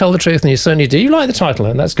got to tell the truth, and you certainly do. You like the title,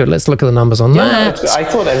 and that's good. Let's look at the numbers on that. I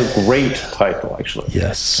thought it was a great title, actually.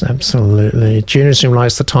 Yes, absolutely. Junior Zoom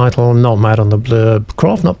likes the title. Not mad on the blurb.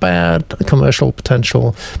 Croft, not bad. Commercial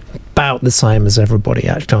potential, about the same as everybody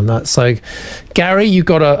actually on that. So, Gary, you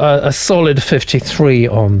got a solid 53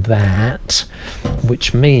 on that,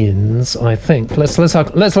 which means I think let's look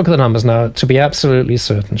at the numbers now to be absolutely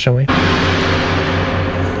certain, shall we?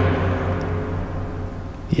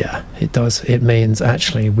 Yeah, it does. It means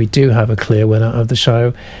actually we do have a clear winner of the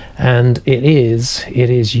show, and it is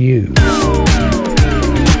you.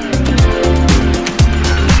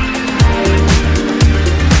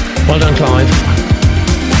 Well done, Clive.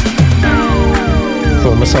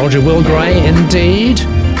 Former soldier Will Gray, indeed.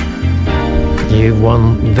 You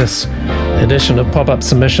won this edition of Pop-Up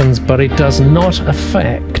Submissions, but it does not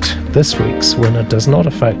affect this week's winner, does not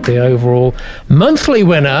affect the overall monthly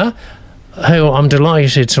winner, who I'm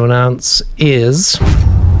delighted to announce is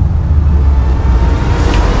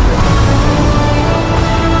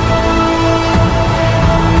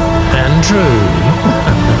Andrew.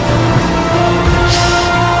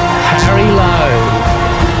 Harry Lowe.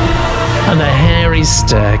 And a Hairy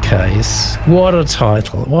Staircase. What a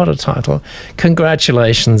title. What a title.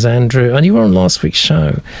 Congratulations, Andrew. And you were on last week's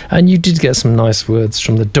show. And you did get some nice words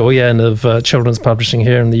from the doyen of children's publishing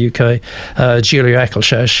here in the UK, Julia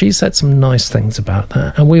Eccleshare. She said some nice things about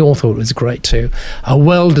that. And we all thought it was great too. A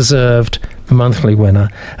well-deserved monthly winner.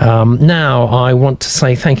 Now, I want to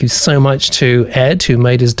say thank you so much to Ed, who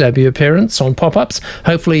made his debut appearance on Pop-Ups.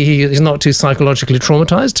 Hopefully he is not too psychologically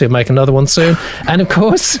traumatized to make another one soon. And of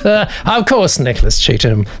course, Nicholas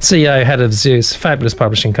Cheetham, CEO, head of Zeus, fabulous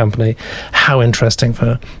publishing company. How interesting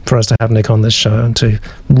for us to have Nick on this show and to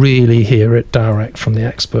really hear it direct from the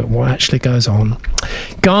expert, what actually goes on.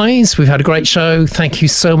 Guys, we've had a great show. Thank you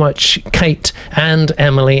so much, Kate and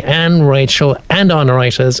Emily and Rachel and our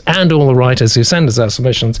narrators and all the writers who send us our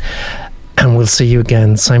submissions, and we'll see you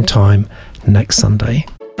again same time next Sunday.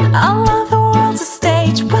 All of the world's a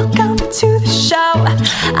stage. Welcome to the show.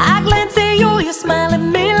 I glance at you, you smile at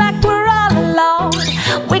me like we're all alone.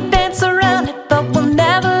 We